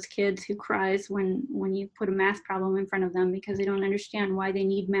one of those kids who cries when you put a math problem in front of them because they don't understand why they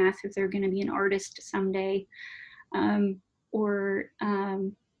need math if they're going to be an artist someday. Or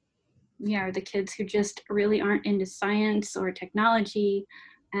the kids who just really aren't into science or technology,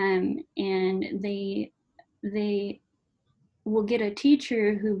 and they will get a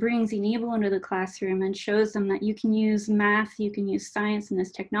teacher who brings Enable into the classroom and shows them that you can use math, you can use science and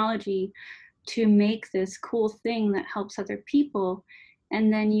this technology to make this cool thing that helps other people.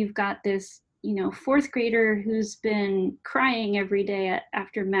 And then you've got this, fourth grader who's been crying every day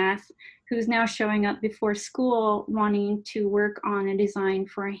after math, who's now showing up before school wanting to work on a design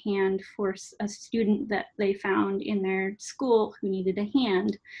for a hand for a student that they found in their school who needed a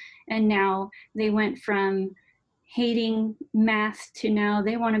hand. And now they went from hating math to now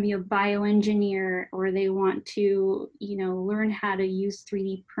they want to be a bioengineer, or they want to, learn how to use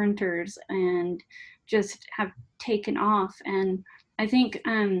 3D printers, and just have taken off. And I think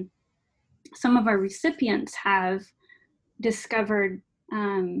some of our recipients have discovered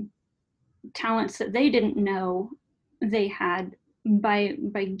talents that they didn't know they had by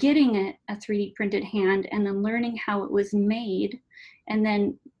getting a 3D printed hand and then learning how it was made, and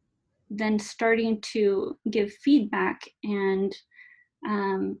then starting to give feedback and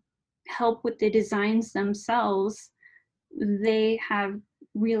help with the designs themselves. They have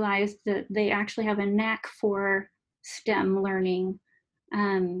realized that they actually have a knack for STEM learning.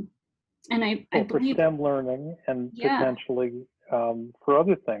 And I believe for STEM learning, and potentially for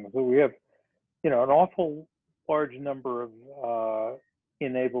other things. So we have, an awful large number of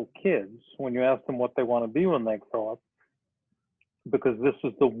enabled kids, when you ask them what they want to be when they grow up, because this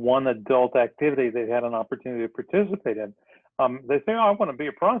is the one adult activity they've had an opportunity to participate in. They say, I want to be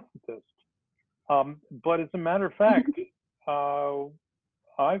a prosthetist. But as a matter of fact,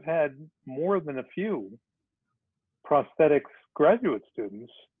 I've had more than a few prosthetics graduate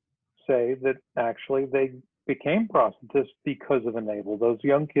students say that actually they became prosthetists because of Enable. Those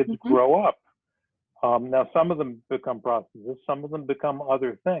young kids grow up. Now, some of them become prosthetists, some of them become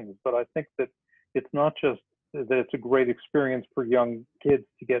other things, but I think that it's not just that it's a great experience for young kids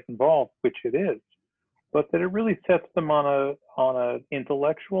to get involved, which it is, but that it really sets them on a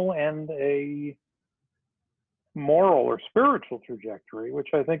intellectual and a moral or spiritual trajectory, which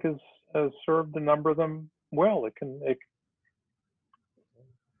I think has served a number of them well.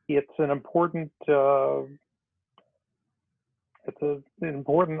 It's an important an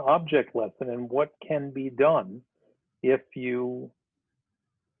important object lesson in what can be done if you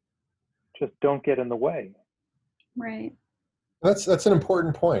just don't get in the way. Right. That's an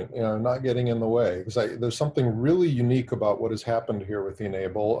important point, not getting in the way, because there's something really unique about what has happened here with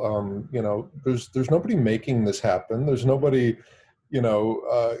Enable. There's nobody making this happen. There's nobody,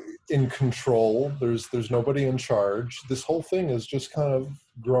 in control. There's nobody in charge. This whole thing has just kind of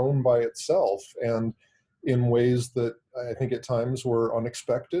grown by itself, and in ways that I think at times were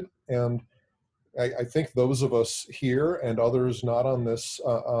unexpected. And I think those of us here and others not on this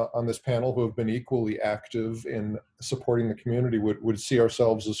panel who have been equally active in supporting the community would see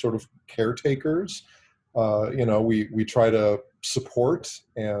ourselves as sort of caretakers. We try to support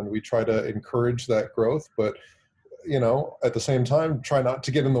and we try to encourage that growth, but at the same time, try not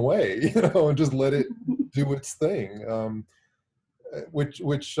to get in the way, and just let it do its thing.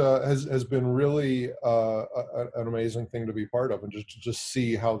 Which has been really an amazing thing to be part of, and just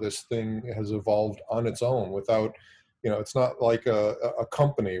see how this thing has evolved on its own without, it's not like a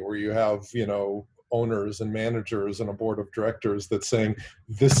company where you have, owners and managers and a board of directors that's saying,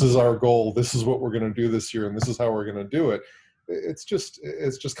 this is our goal, this is what we're going to do this year, and this is how we're going to do it. It's just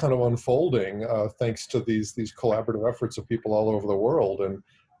kind of unfolding thanks to these collaborative efforts of people all over the world, and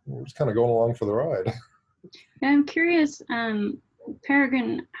we're just kind of going along for the ride. I'm curious,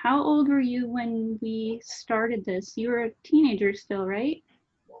 Peregrine, how old were you when we started this? You were a teenager still, right?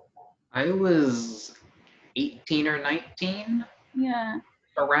 I was 18 or 19. Yeah.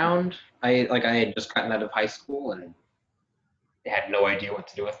 Around. I had just gotten out of high school and had no idea what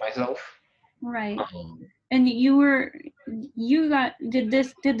to do with myself. Right. And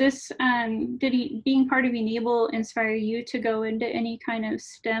being part of Enable inspire you to go into any kind of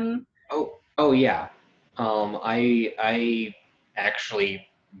STEM? Oh yeah. I actually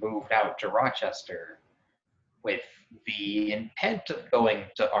moved out to Rochester with the intent of going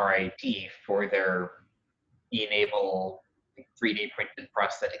to RIT for their Enable 3D printed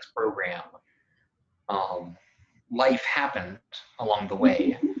prosthetics program. Life happened along the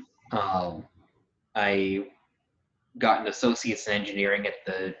way. I got an associate's in engineering at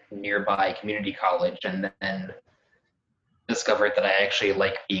the nearby community college, and then discovered that I actually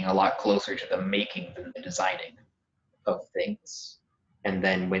like being a lot closer to the making than the designing of things. And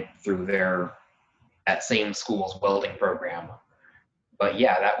then went through that same school's welding program. But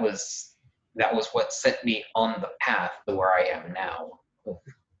yeah, that was what set me on the path to where I am now.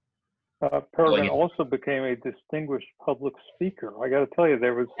 Peregrine also became a distinguished public speaker. I got to tell you,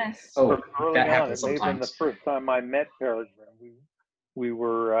 there was early on. It may have been the first time I met Peregrine. We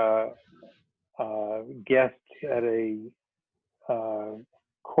were guests at a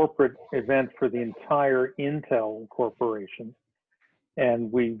corporate event for the entire Intel Corporation,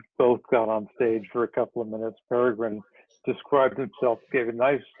 and we both got on stage for a couple of minutes. Peregrine described himself, gave a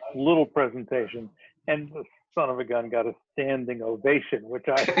nice little presentation, and the son of a gun got a standing ovation, which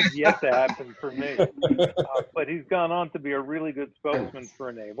I have yet to happen for me. But he's gone on to be a really good spokesman for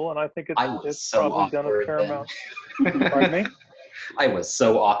Enable, and I think it's so probably done a fair amount. Pardon me? I was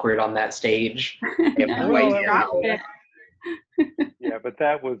so awkward on that stage. Yeah, but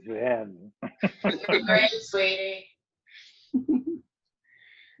that was then. Great, sweetie.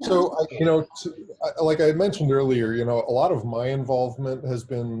 So, like I mentioned earlier, a lot of my involvement has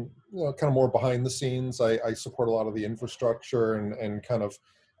been, kind of more behind the scenes. I support a lot of the infrastructure and kind of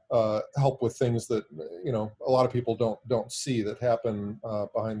help with things that, a lot of people don't see that happen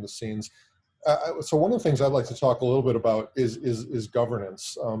behind the scenes. So one of the things I'd like to talk a little bit about is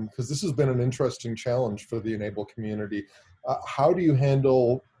governance, because this has been an interesting challenge for the Enable community. How do you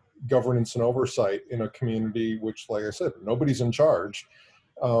handle governance and oversight in a community which, like I said, nobody's in charge?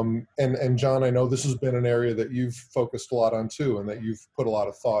 And John, I know this has been an area that you've focused a lot on too, and that you've put a lot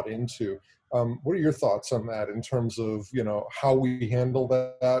of thought into. What are your thoughts on that in terms of, how we handle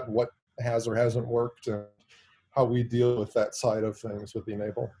that, what has or hasn't worked, and how we deal with that side of things with the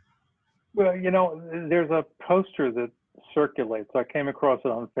Enable? Well, there's a poster that circulates. I came across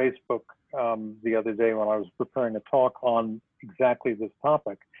it on Facebook the other day when I was preparing a talk on exactly this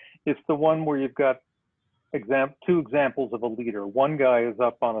topic. It's the one where you've got two examples of a leader. One guy is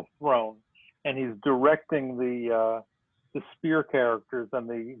up on a throne and he's directing the spear characters and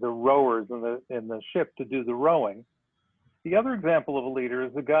the rowers in the ship to do the rowing. The other example of a leader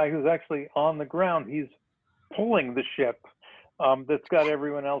is the guy who's actually on the ground. He's pulling the ship that's got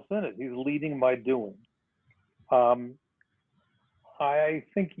everyone else in it. He's leading by doing. I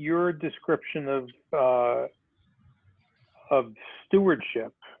think your description of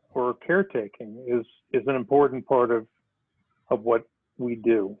stewardship or caretaking is an important part of what we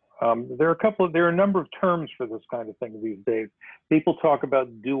do. There are a number of terms for this kind of thing these days. People talk about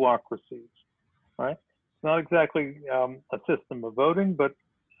duocracies, right? It's not exactly a system of voting, but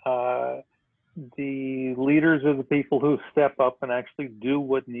the leaders are the people who step up and actually do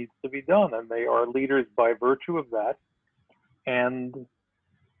what needs to be done, and they are leaders by virtue of that. And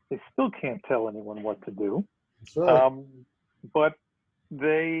they still can't tell anyone what to do. Right. but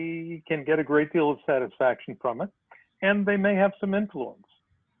they can get a great deal of satisfaction from it, and they may have some influence.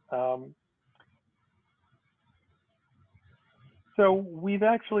 So we've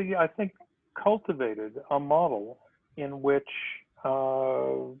actually, I think, cultivated a model in which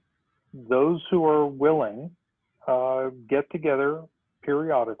those who are willing get together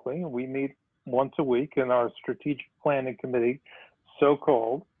periodically. We meet once a week in our strategic planning committee,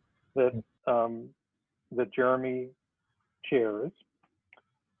 so-called, that that Jeremy chairs.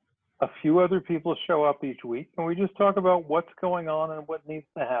 A few other people show up each week, and we just talk about what's going on and what needs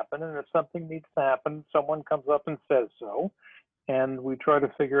to happen. And if something needs to happen, someone comes up and says so, and we try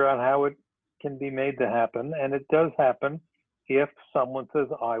to figure out how it can be made to happen. And it does happen if someone says,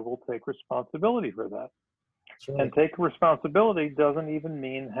 I will take responsibility for that. Right. And take responsibility doesn't even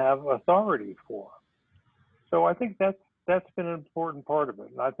mean have authority for. So I think that's been an important part of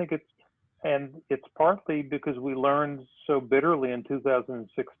it. And I think it's partly because we learned so bitterly in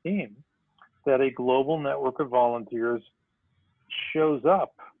 2016 that a global network of volunteers shows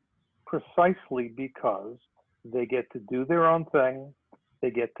up precisely because they get to do their own thing,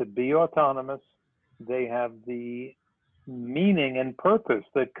 they get to be autonomous, they have the meaning and purpose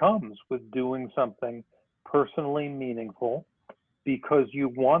that comes with doing something personally meaningful because you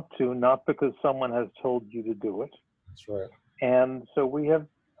want to, not because someone has told you to do it. That's right. And so we have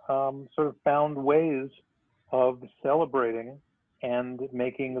sort of found ways of celebrating and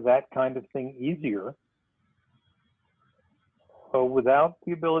making that kind of thing easier. So without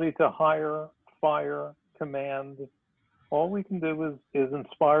the ability to hire, fire, command, all we can do is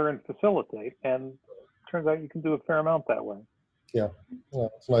inspire and facilitate. And it turns out you can do a fair amount that way. Yeah,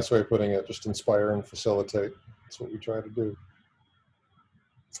 it's a nice way of putting it. Just inspire and facilitate. That's what we try to do.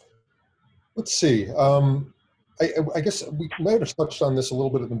 Let's see. I guess we might have touched on this a little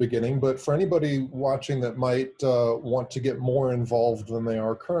bit at the beginning, but for anybody watching that might want to get more involved than they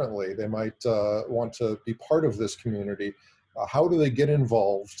are currently, they might want to be part of this community. How do they get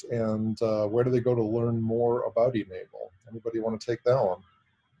involved, and where do they go to learn more about Enable? Anybody want to take that one?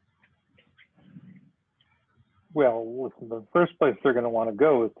 Well, listen, the first place they're going to want to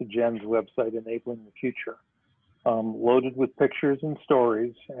go is to Jen's website, Enabling the Future, loaded with pictures and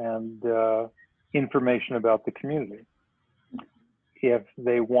stories and information about the community. If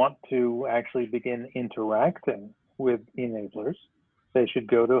they want to actually begin interacting with enablers, they should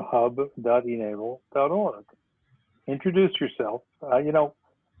go to hub.enable.org. Introduce yourself.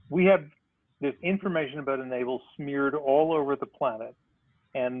 We have this information about Enable smeared all over the planet,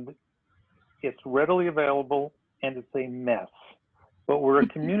 and it's readily available, and it's a mess. But we're a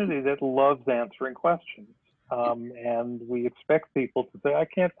community that loves answering questions. And we expect people to say, I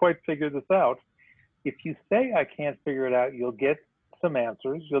can't quite figure this out. If you say, I can't figure it out, you'll get some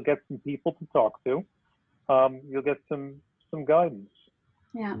answers. You'll get some people to talk to. You'll get some guidance.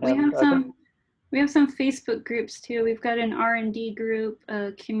 Yeah, we have some Facebook groups too. We've got an R&D group,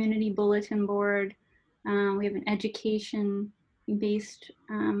 a community bulletin board. We have an education-based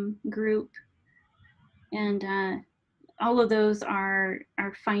group. And all of those are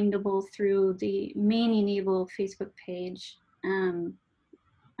findable through the main Enable Facebook page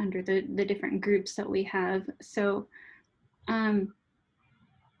under the different groups that we have. So,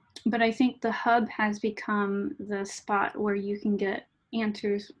 but I think the hub has become the spot where you can get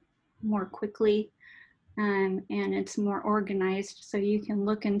answers more quickly, and it's more organized. So you can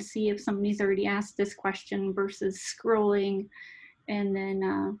look and see if somebody's already asked this question versus scrolling and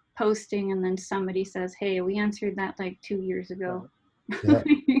then posting, and then somebody says, hey, we answered that like 2 years ago. Yeah.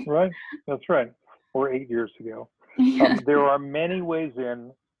 Right, that's right, or 8 years ago. Yeah. There are many ways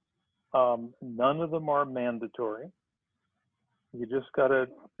in. None of them are mandatory. You just gotta,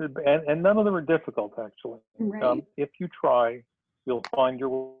 and none of them are difficult, actually. Right. If you try, you'll find your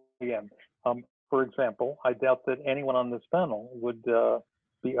way in. For example, I doubt that anyone on this panel would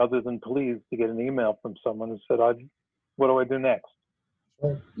be other than pleased to get an email from someone who said, what do I do next?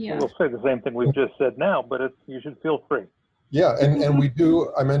 Yeah. We'll say the same thing we've just said now, but you should feel free. Yeah, and we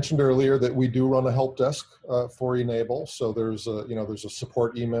do. I mentioned earlier that we do run a help desk for Enable. So there's a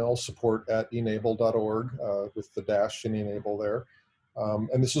support email, support@enable.org with the dash in Enable there.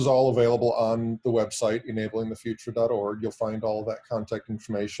 And this is all available on the website, enablingthefuture.org. You'll find all of that contact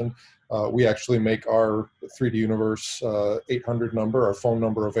information. We actually make our 3D Universe 800 number, our phone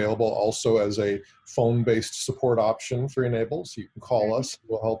number, available also as a phone-based support option for Enable. So you can call us.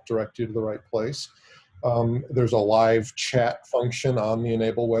 We'll help direct you to the right place. There's a live chat function on the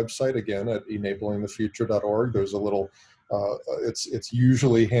Enable website, again, at enablingthefuture.org. There's a little, it's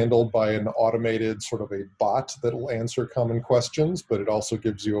usually handled by an automated sort of a bot that'll answer common questions, but it also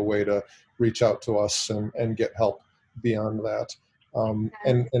gives you a way to reach out to us and get help beyond that. And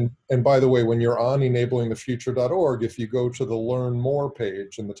by the way, when you're on enablingthefuture.org, if you go to the Learn More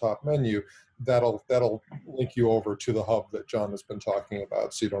page in the top menu, that'll link you over to the hub that John has been talking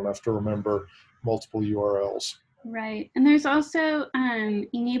about, so you don't have to remember multiple URLs. Right. And there's also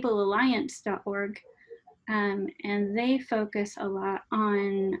enablealliance.org, and they focus a lot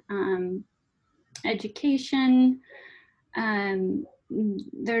on education.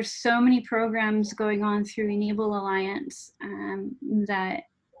 There's so many programs going on through Enable Alliance that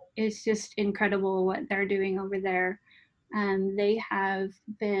it's just incredible what they're doing over there. They have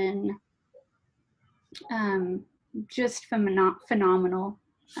been just phenomenal,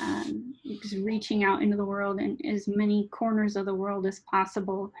 just reaching out into the world in as many corners of the world as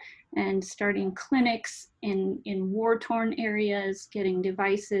possible, and starting clinics in war-torn areas, getting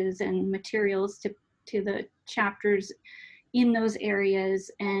devices and materials to the chapters in those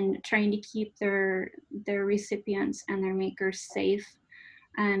areas, and trying to keep their recipients and their makers safe.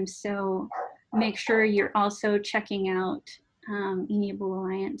 So make sure you're also checking out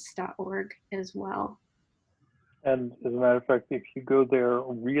enablealliance.org as well. And as a matter of fact, if you go there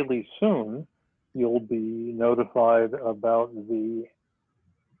really soon, you'll be notified about the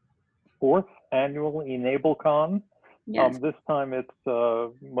 4th annual EnableCon. Yes. This time it's a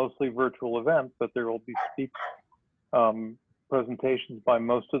mostly virtual event, but there will be presentations by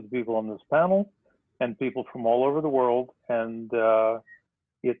most of the people on this panel and people from all over the world. And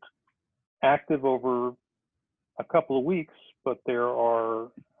it's active over a couple of weeks, but there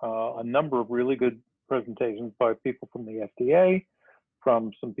are a number of really good presentations by people from the FDA,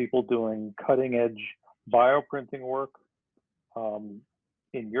 from some people doing cutting edge bioprinting work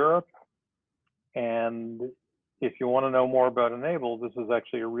in Europe. And if you want to know more about Enable, this is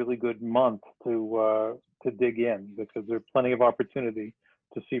actually a really good month to dig in, because there's plenty of opportunity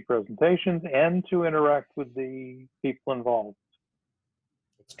to see presentations and to interact with the people involved.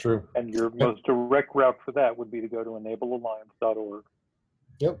 It's true. And your most direct route for that would be to go to enablealliance.org.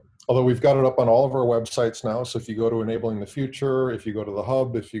 Yep. Although we've got it up on all of our websites now. So if you go to Enabling the Future, if you go to the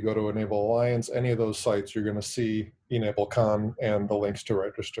Hub, if you go to Enable Alliance, any of those sites, you're going to see EnableCon and the links to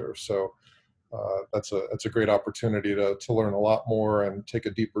register. So that's a great opportunity to learn a lot more and take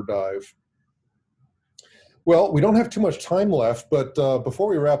a deeper dive. Well, we don't have too much time left, but before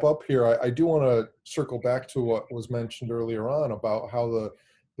we wrap up here, I do want to circle back to what was mentioned earlier on about how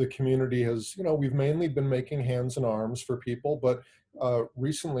the community has, we've mainly been making hands and arms for people, but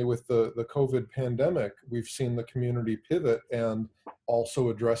recently with the COVID pandemic, we've seen the community pivot and also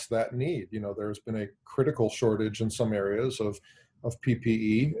address that need. There's been a critical shortage in some areas of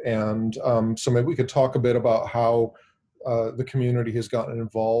PPE, and so maybe we could talk a bit about how the community has gotten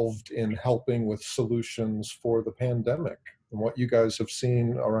involved in helping with solutions for the pandemic and what you guys have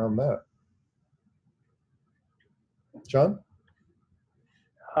seen around that. John?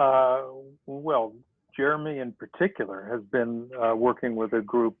 Well, Jeremy in particular has been working with a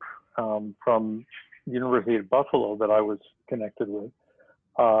group from the University of Buffalo that I was connected with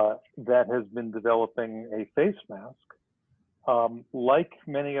that has been developing a face mask. Like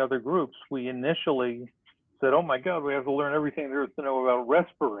many other groups, we initially said, oh my God, we have to learn everything there is to know about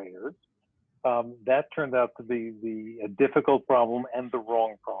respirators. That turned out to be a difficult problem and the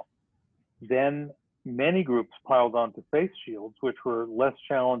wrong problem. Then many groups piled onto face shields, which were less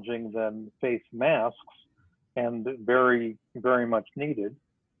challenging than face masks and very, very much needed.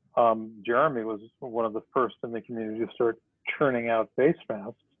 Jeremy was one of the first in the community to start churning out face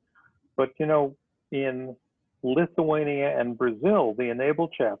masks. But, in Lithuania and Brazil, the Enable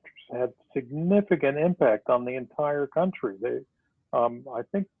chapters had significant impact on the entire country. They, I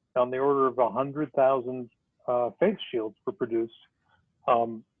think, on the order of 100,000 face shields were produced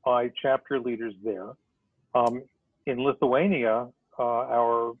by chapter leaders there. In Lithuania,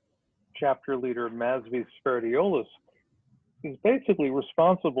 our chapter leader, Mazvis Sperdiolis, is basically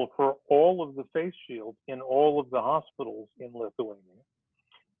responsible for all of the face shields in all of the hospitals in Lithuania.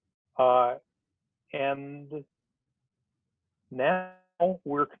 And now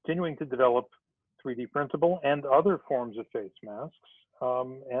we're continuing to develop 3D printable and other forms of face masks,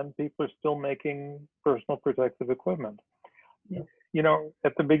 and people are still making personal protective equipment. Yeah.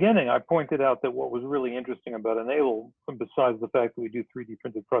 At the beginning, I pointed out that what was really interesting about Enable, besides the fact that we do 3D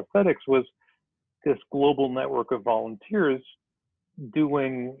printed prosthetics, was this global network of volunteers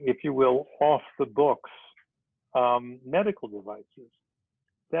doing, if you will, off the books medical devices.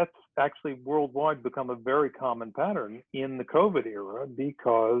 That's actually worldwide become a very common pattern in the COVID era,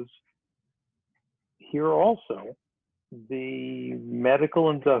 because here also the medical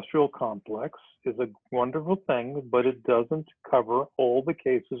industrial complex is a wonderful thing, but it doesn't cover all the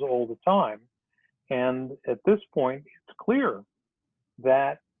cases all the time. And at this point, it's clear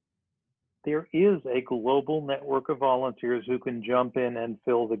that there is a global network of volunteers who can jump in and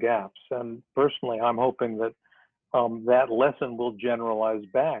fill the gaps. And personally, I'm hoping that that lesson will generalize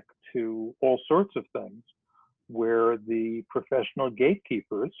back to all sorts of things, where the professional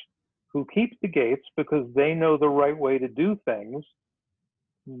gatekeepers who keep the gates because they know the right way to do things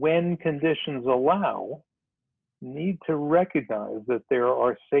when conditions allow, need to recognize that there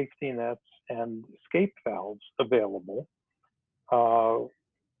are safety nets and escape valves available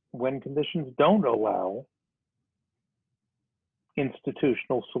when conditions don't allow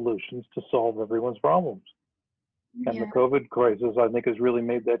institutional solutions to solve everyone's problems. And Yeah. the COVID crisis, I think, has really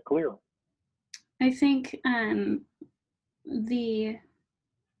made that clear. I think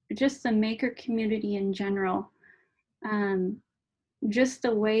just the maker community in general, just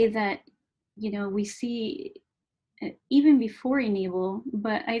the way that, we see even before Enable,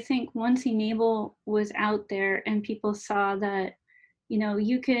 but I think once Enable was out there and people saw that,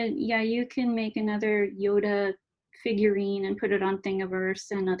 you can make another Yoda figurine and put it on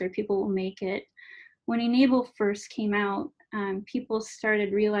Thingiverse and other people will make it. When Enable first came out, people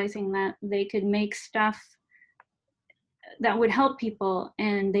started realizing that they could make stuff that would help people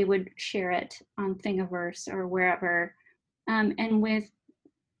and they would share it on Thingiverse or wherever. And with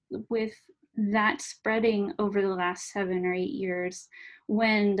that spreading over the last 7 or 8 years,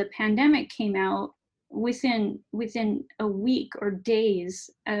 when the pandemic came out, within a week or days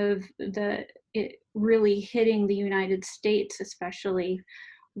of it really hitting the United States, especially,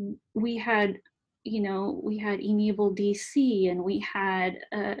 we had Enable DC, and we had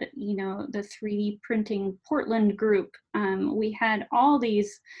the 3D printing Portland group. We had all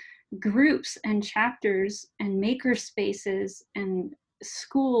these groups and chapters and maker spaces and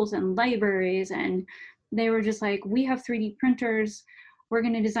schools and libraries, and they were just like, we have 3D printers, we're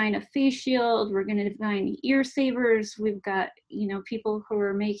going to design a face shield, we're going to design ear savers. We've got people who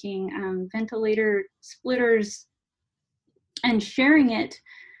are making ventilator splitters and sharing it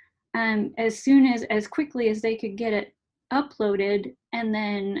as quickly as they could get it uploaded, and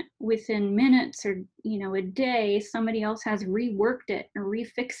then within minutes or a day, somebody else has reworked it or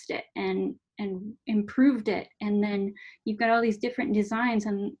refixed it and improved it, and then you've got all these different designs,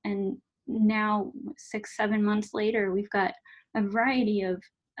 and now 6-7 months later, we've got a variety of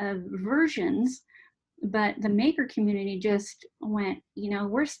versions. But the maker community just went,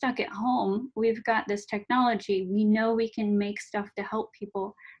 we're stuck at home. We've got this technology. We know we can make stuff to help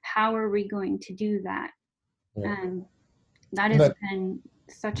people. How are we going to do that? Yeah. That has been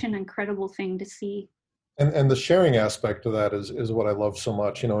such an incredible thing to see. And the sharing aspect of that is what I love so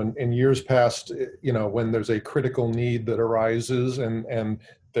much. In years past, when there's a critical need that arises and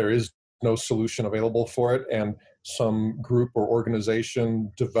there is no solution available for it, and some group or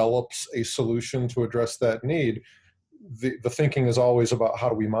organization develops a solution to address that need, the thinking is always about, how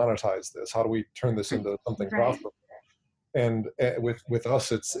do we monetize this? How do we turn this into something profitable? And with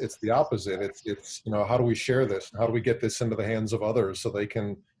us, it's the opposite. It's how do we share this? How do we get this into the hands of others so they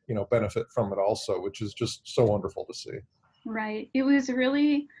can benefit from it also, which is just so wonderful to see. Right. It was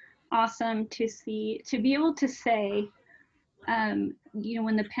really awesome to be able to say, when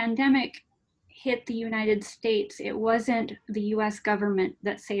the pandemic hit the United States, it wasn't the US government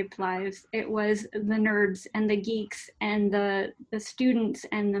that saved lives. It was the nerds and the geeks and the students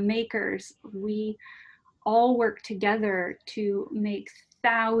and the makers. We all worked together to make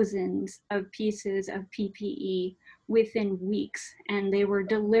thousands of pieces of PPE within weeks, and they were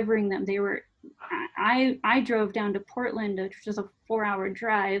delivering them. I drove down to Portland, which was a 4-hour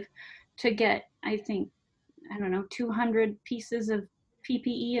drive, to get, I think, 200 pieces of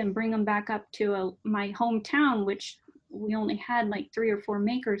PPE and bring them back up to my hometown, which we only had like 3 or 4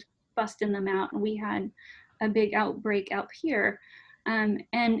 makers busting them out, and we had a big outbreak out here. And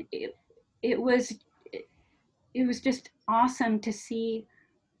it was just awesome to see,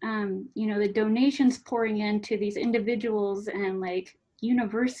 the donations pouring into these individuals and like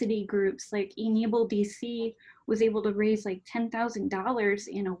university groups. Like Enable DC was able to raise like $10,000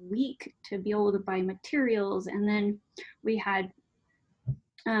 in a week to be able to buy materials. And then we had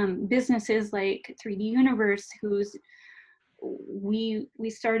businesses like 3D Universe, we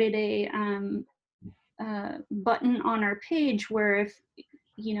started a button on our page where if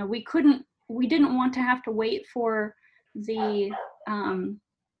we didn't want to have to wait for the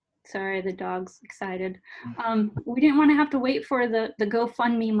sorry, the dog's excited. We didn't want to have to wait for the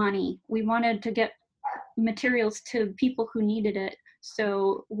GoFundMe money. We wanted to get materials to people who needed it.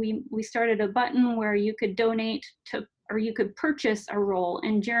 So we started a button where you could donate to, or you could purchase a roll,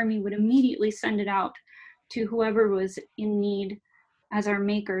 and Jeremy would immediately send it out to whoever was in need as our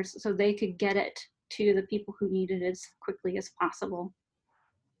makers so they could get it to the people who need it as quickly as possible.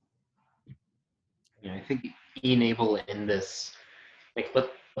 I think Enable in this, like,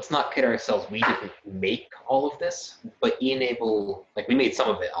 let's not kid ourselves. We didn't make all of this, but Enable, like, we made some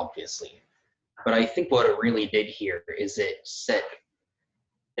of it, obviously. But I think what it really did here is it set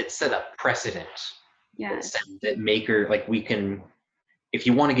a precedent. Yeah. It said that maker, like, we can, if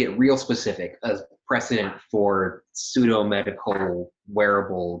you want to get real specific, a precedent for pseudo-medical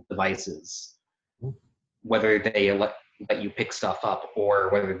wearable devices, whether they let you pick stuff up or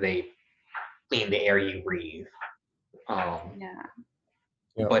whether they clean the air you breathe.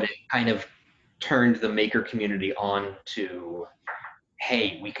 Yeah. But it kind of turned the maker community on to,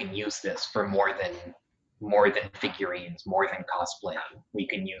 hey, we can use this for more than figurines, more than cosplay. We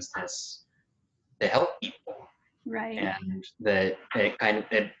can use this to help people. Right. And that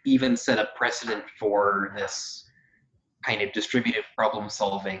it even set a precedent for this kind of distributive problem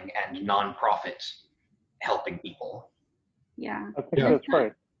solving and nonprofit helping people. Yeah. I think that's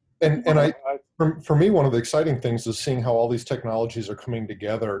right. And for me, one of the exciting things is seeing how all these technologies are coming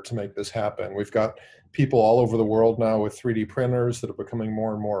together to make this happen. We've got people all over the world now with 3D printers that are becoming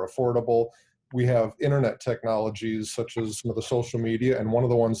more and more affordable. We have internet technologies such as some of the social media, and one of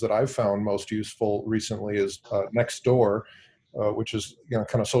the ones that I've found most useful recently is Nextdoor, which is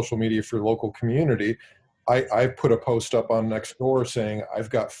kind of social media for your local community. I put a post up on Nextdoor saying I've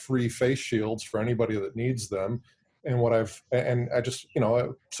got free face shields for anybody that needs them. And I just,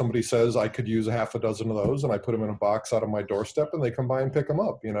 somebody says I could use a half a dozen of those, and I put them in a box out of my doorstep and they come by and pick them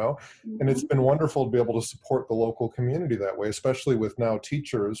up, and it's been wonderful to be able to support the local community that way, especially with now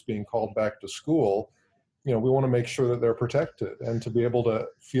teachers being called back to school. We want to make sure that they're protected, and to be able to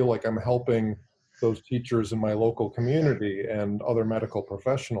feel like I'm helping those teachers in my local community and other medical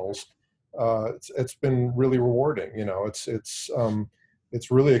professionals. It's been really rewarding. It's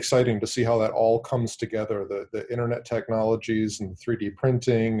really exciting to see how that all comes together, the internet technologies and 3D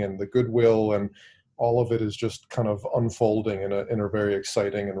printing and the goodwill, and all of it is just kind of unfolding in a very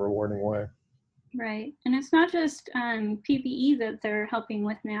exciting and rewarding way. Right. And it's not just PPE that they're helping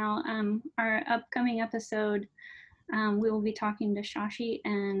with now. Our upcoming episode, we will be talking to Shashi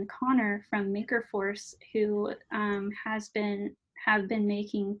and Connor from Makerforce, who have been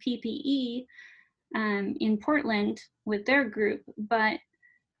making PPE in Portland with their group, but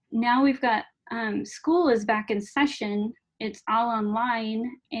now we've got school is back in session. It's all online,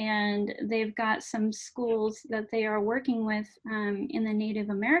 and they've got some schools that they are working with in the Native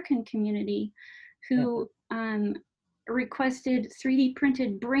American community who requested 3D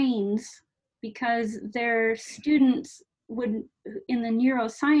printed brains because their students would, in the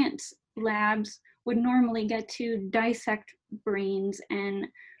neuroscience labs, would normally get to dissect brains and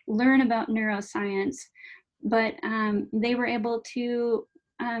learn about neuroscience, but they were able to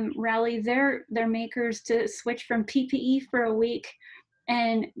rally their makers to switch from PPE for a week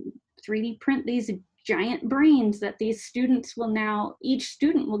and 3D print these giant brains that these students will now, each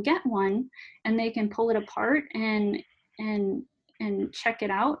student will get one, and they can pull it apart and check it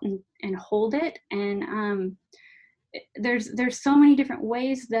out and hold it. And there's so many different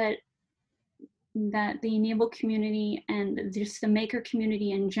ways that the Enable community and just the maker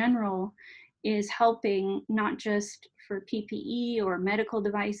community in general is helping, not just for PPE or medical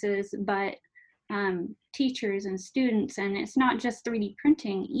devices, but teachers and students. And it's not just 3D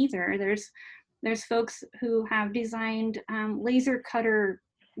printing either. There's folks who have designed laser cutter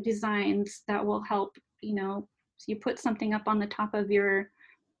designs that will help, so you put something up on the top of your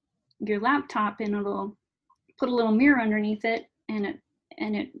laptop, and it'll put a little mirror underneath it, and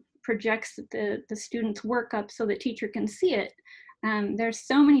it projects the student's work up so the teacher can see it. There's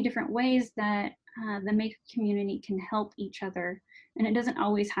so many different ways that the maker community can help each other, and it doesn't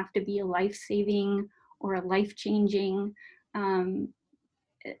always have to be a life-saving or a life-changing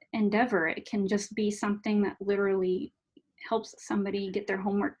endeavor. It can just be something that literally helps somebody get their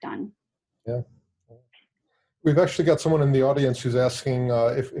homework done. Yeah. We've actually got someone in the audience who's asking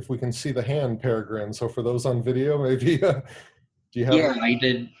if we can see the hand, Peregrine. So for those on video, maybe do you have? Yeah, I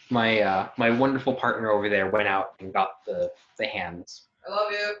did. My my wonderful partner over there went out and got the hands. I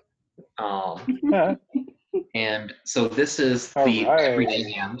love you. And so this is the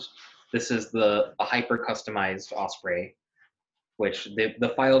everyday hand. This is the hyper customized Osprey, which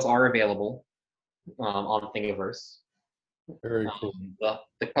the files are available on Thingiverse. Very cool.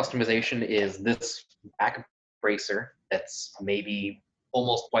 The customization is this back bracer that's maybe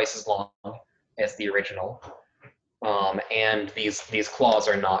almost twice as long as the original, and these claws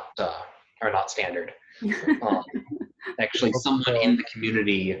are not standard. Actually, someone in the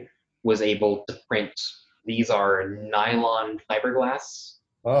community was able to print. These are nylon fiberglass.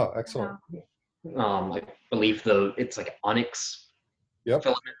 Oh, excellent. I believe it's like onyx Yep.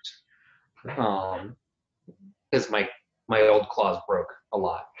 filament. Because my old claws broke a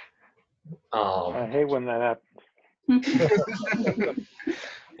lot. I hate when that happens.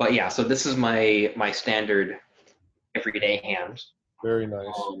 But yeah, so this is my standard everyday hand. Very nice.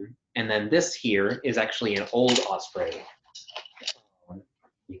 And then this here is actually an old Osprey.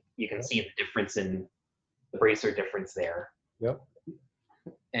 You can see the difference in the bracer difference there. Yep.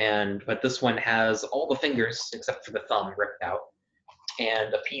 But this one has all the fingers except for the thumb ripped out,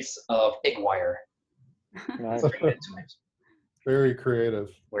 and a piece of pig wire Nice. put into it, Very creative.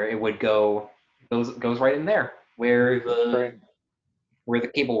 where it would goes right in there, where Great. the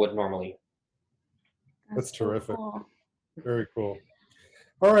cable would normally. That's so terrific. cool. Very cool.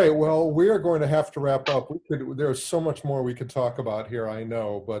 All right, well, we are going to have to wrap up. There's so much more we could talk about here, I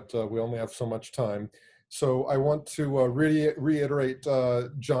know, but we only have so much time. So I want to reiterate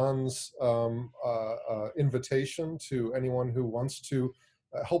John's invitation to anyone who wants to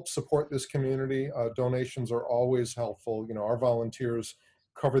help support this community. Donations are always helpful. You know, our volunteers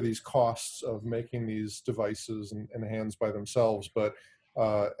cover these costs of making these devices and hands by themselves, but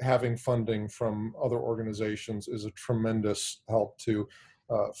having funding from other organizations is a tremendous help to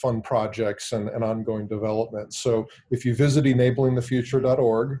fund projects and ongoing development. So if you visit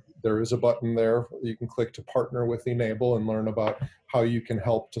enablingthefuture.org, there is a button there you can click to partner with Enable and learn about how you can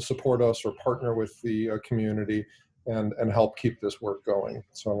help to support us or partner with the community and help keep this work going.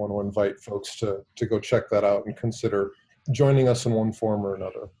 So I want to invite folks to go check that out and consider joining us in one form or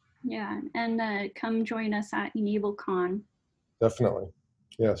another. Yeah, and come join us at EnableCon. Definitely.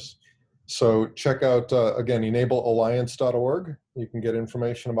 Yes. So check out, again, enablealliance.org. You can get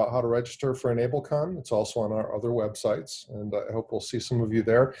information about how to register for EnableCon. It's also on our other websites, and I hope we'll see some of you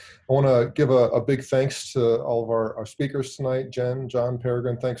there. I want to give a big thanks to all of our speakers tonight. Jen, John,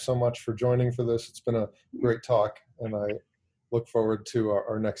 Peregrine, thanks so much for joining for this. It's been a great talk, and I look forward to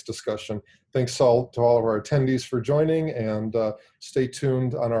our next discussion. Thanks to all of our attendees for joining, and stay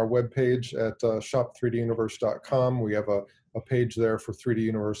tuned on our webpage at shop3duniverse.com. We have a page there for 3D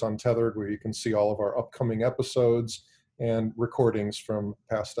Universe Untethered where you can see all of our upcoming episodes and recordings from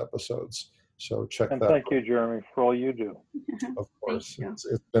past episodes. So check that out. And thank you, Jeremy, for all you do. Of course. Thank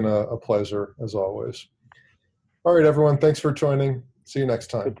you. It's been a pleasure as always. All right, everyone. Thanks for joining. See you next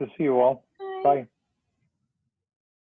time. Good to see you all. Bye. Bye.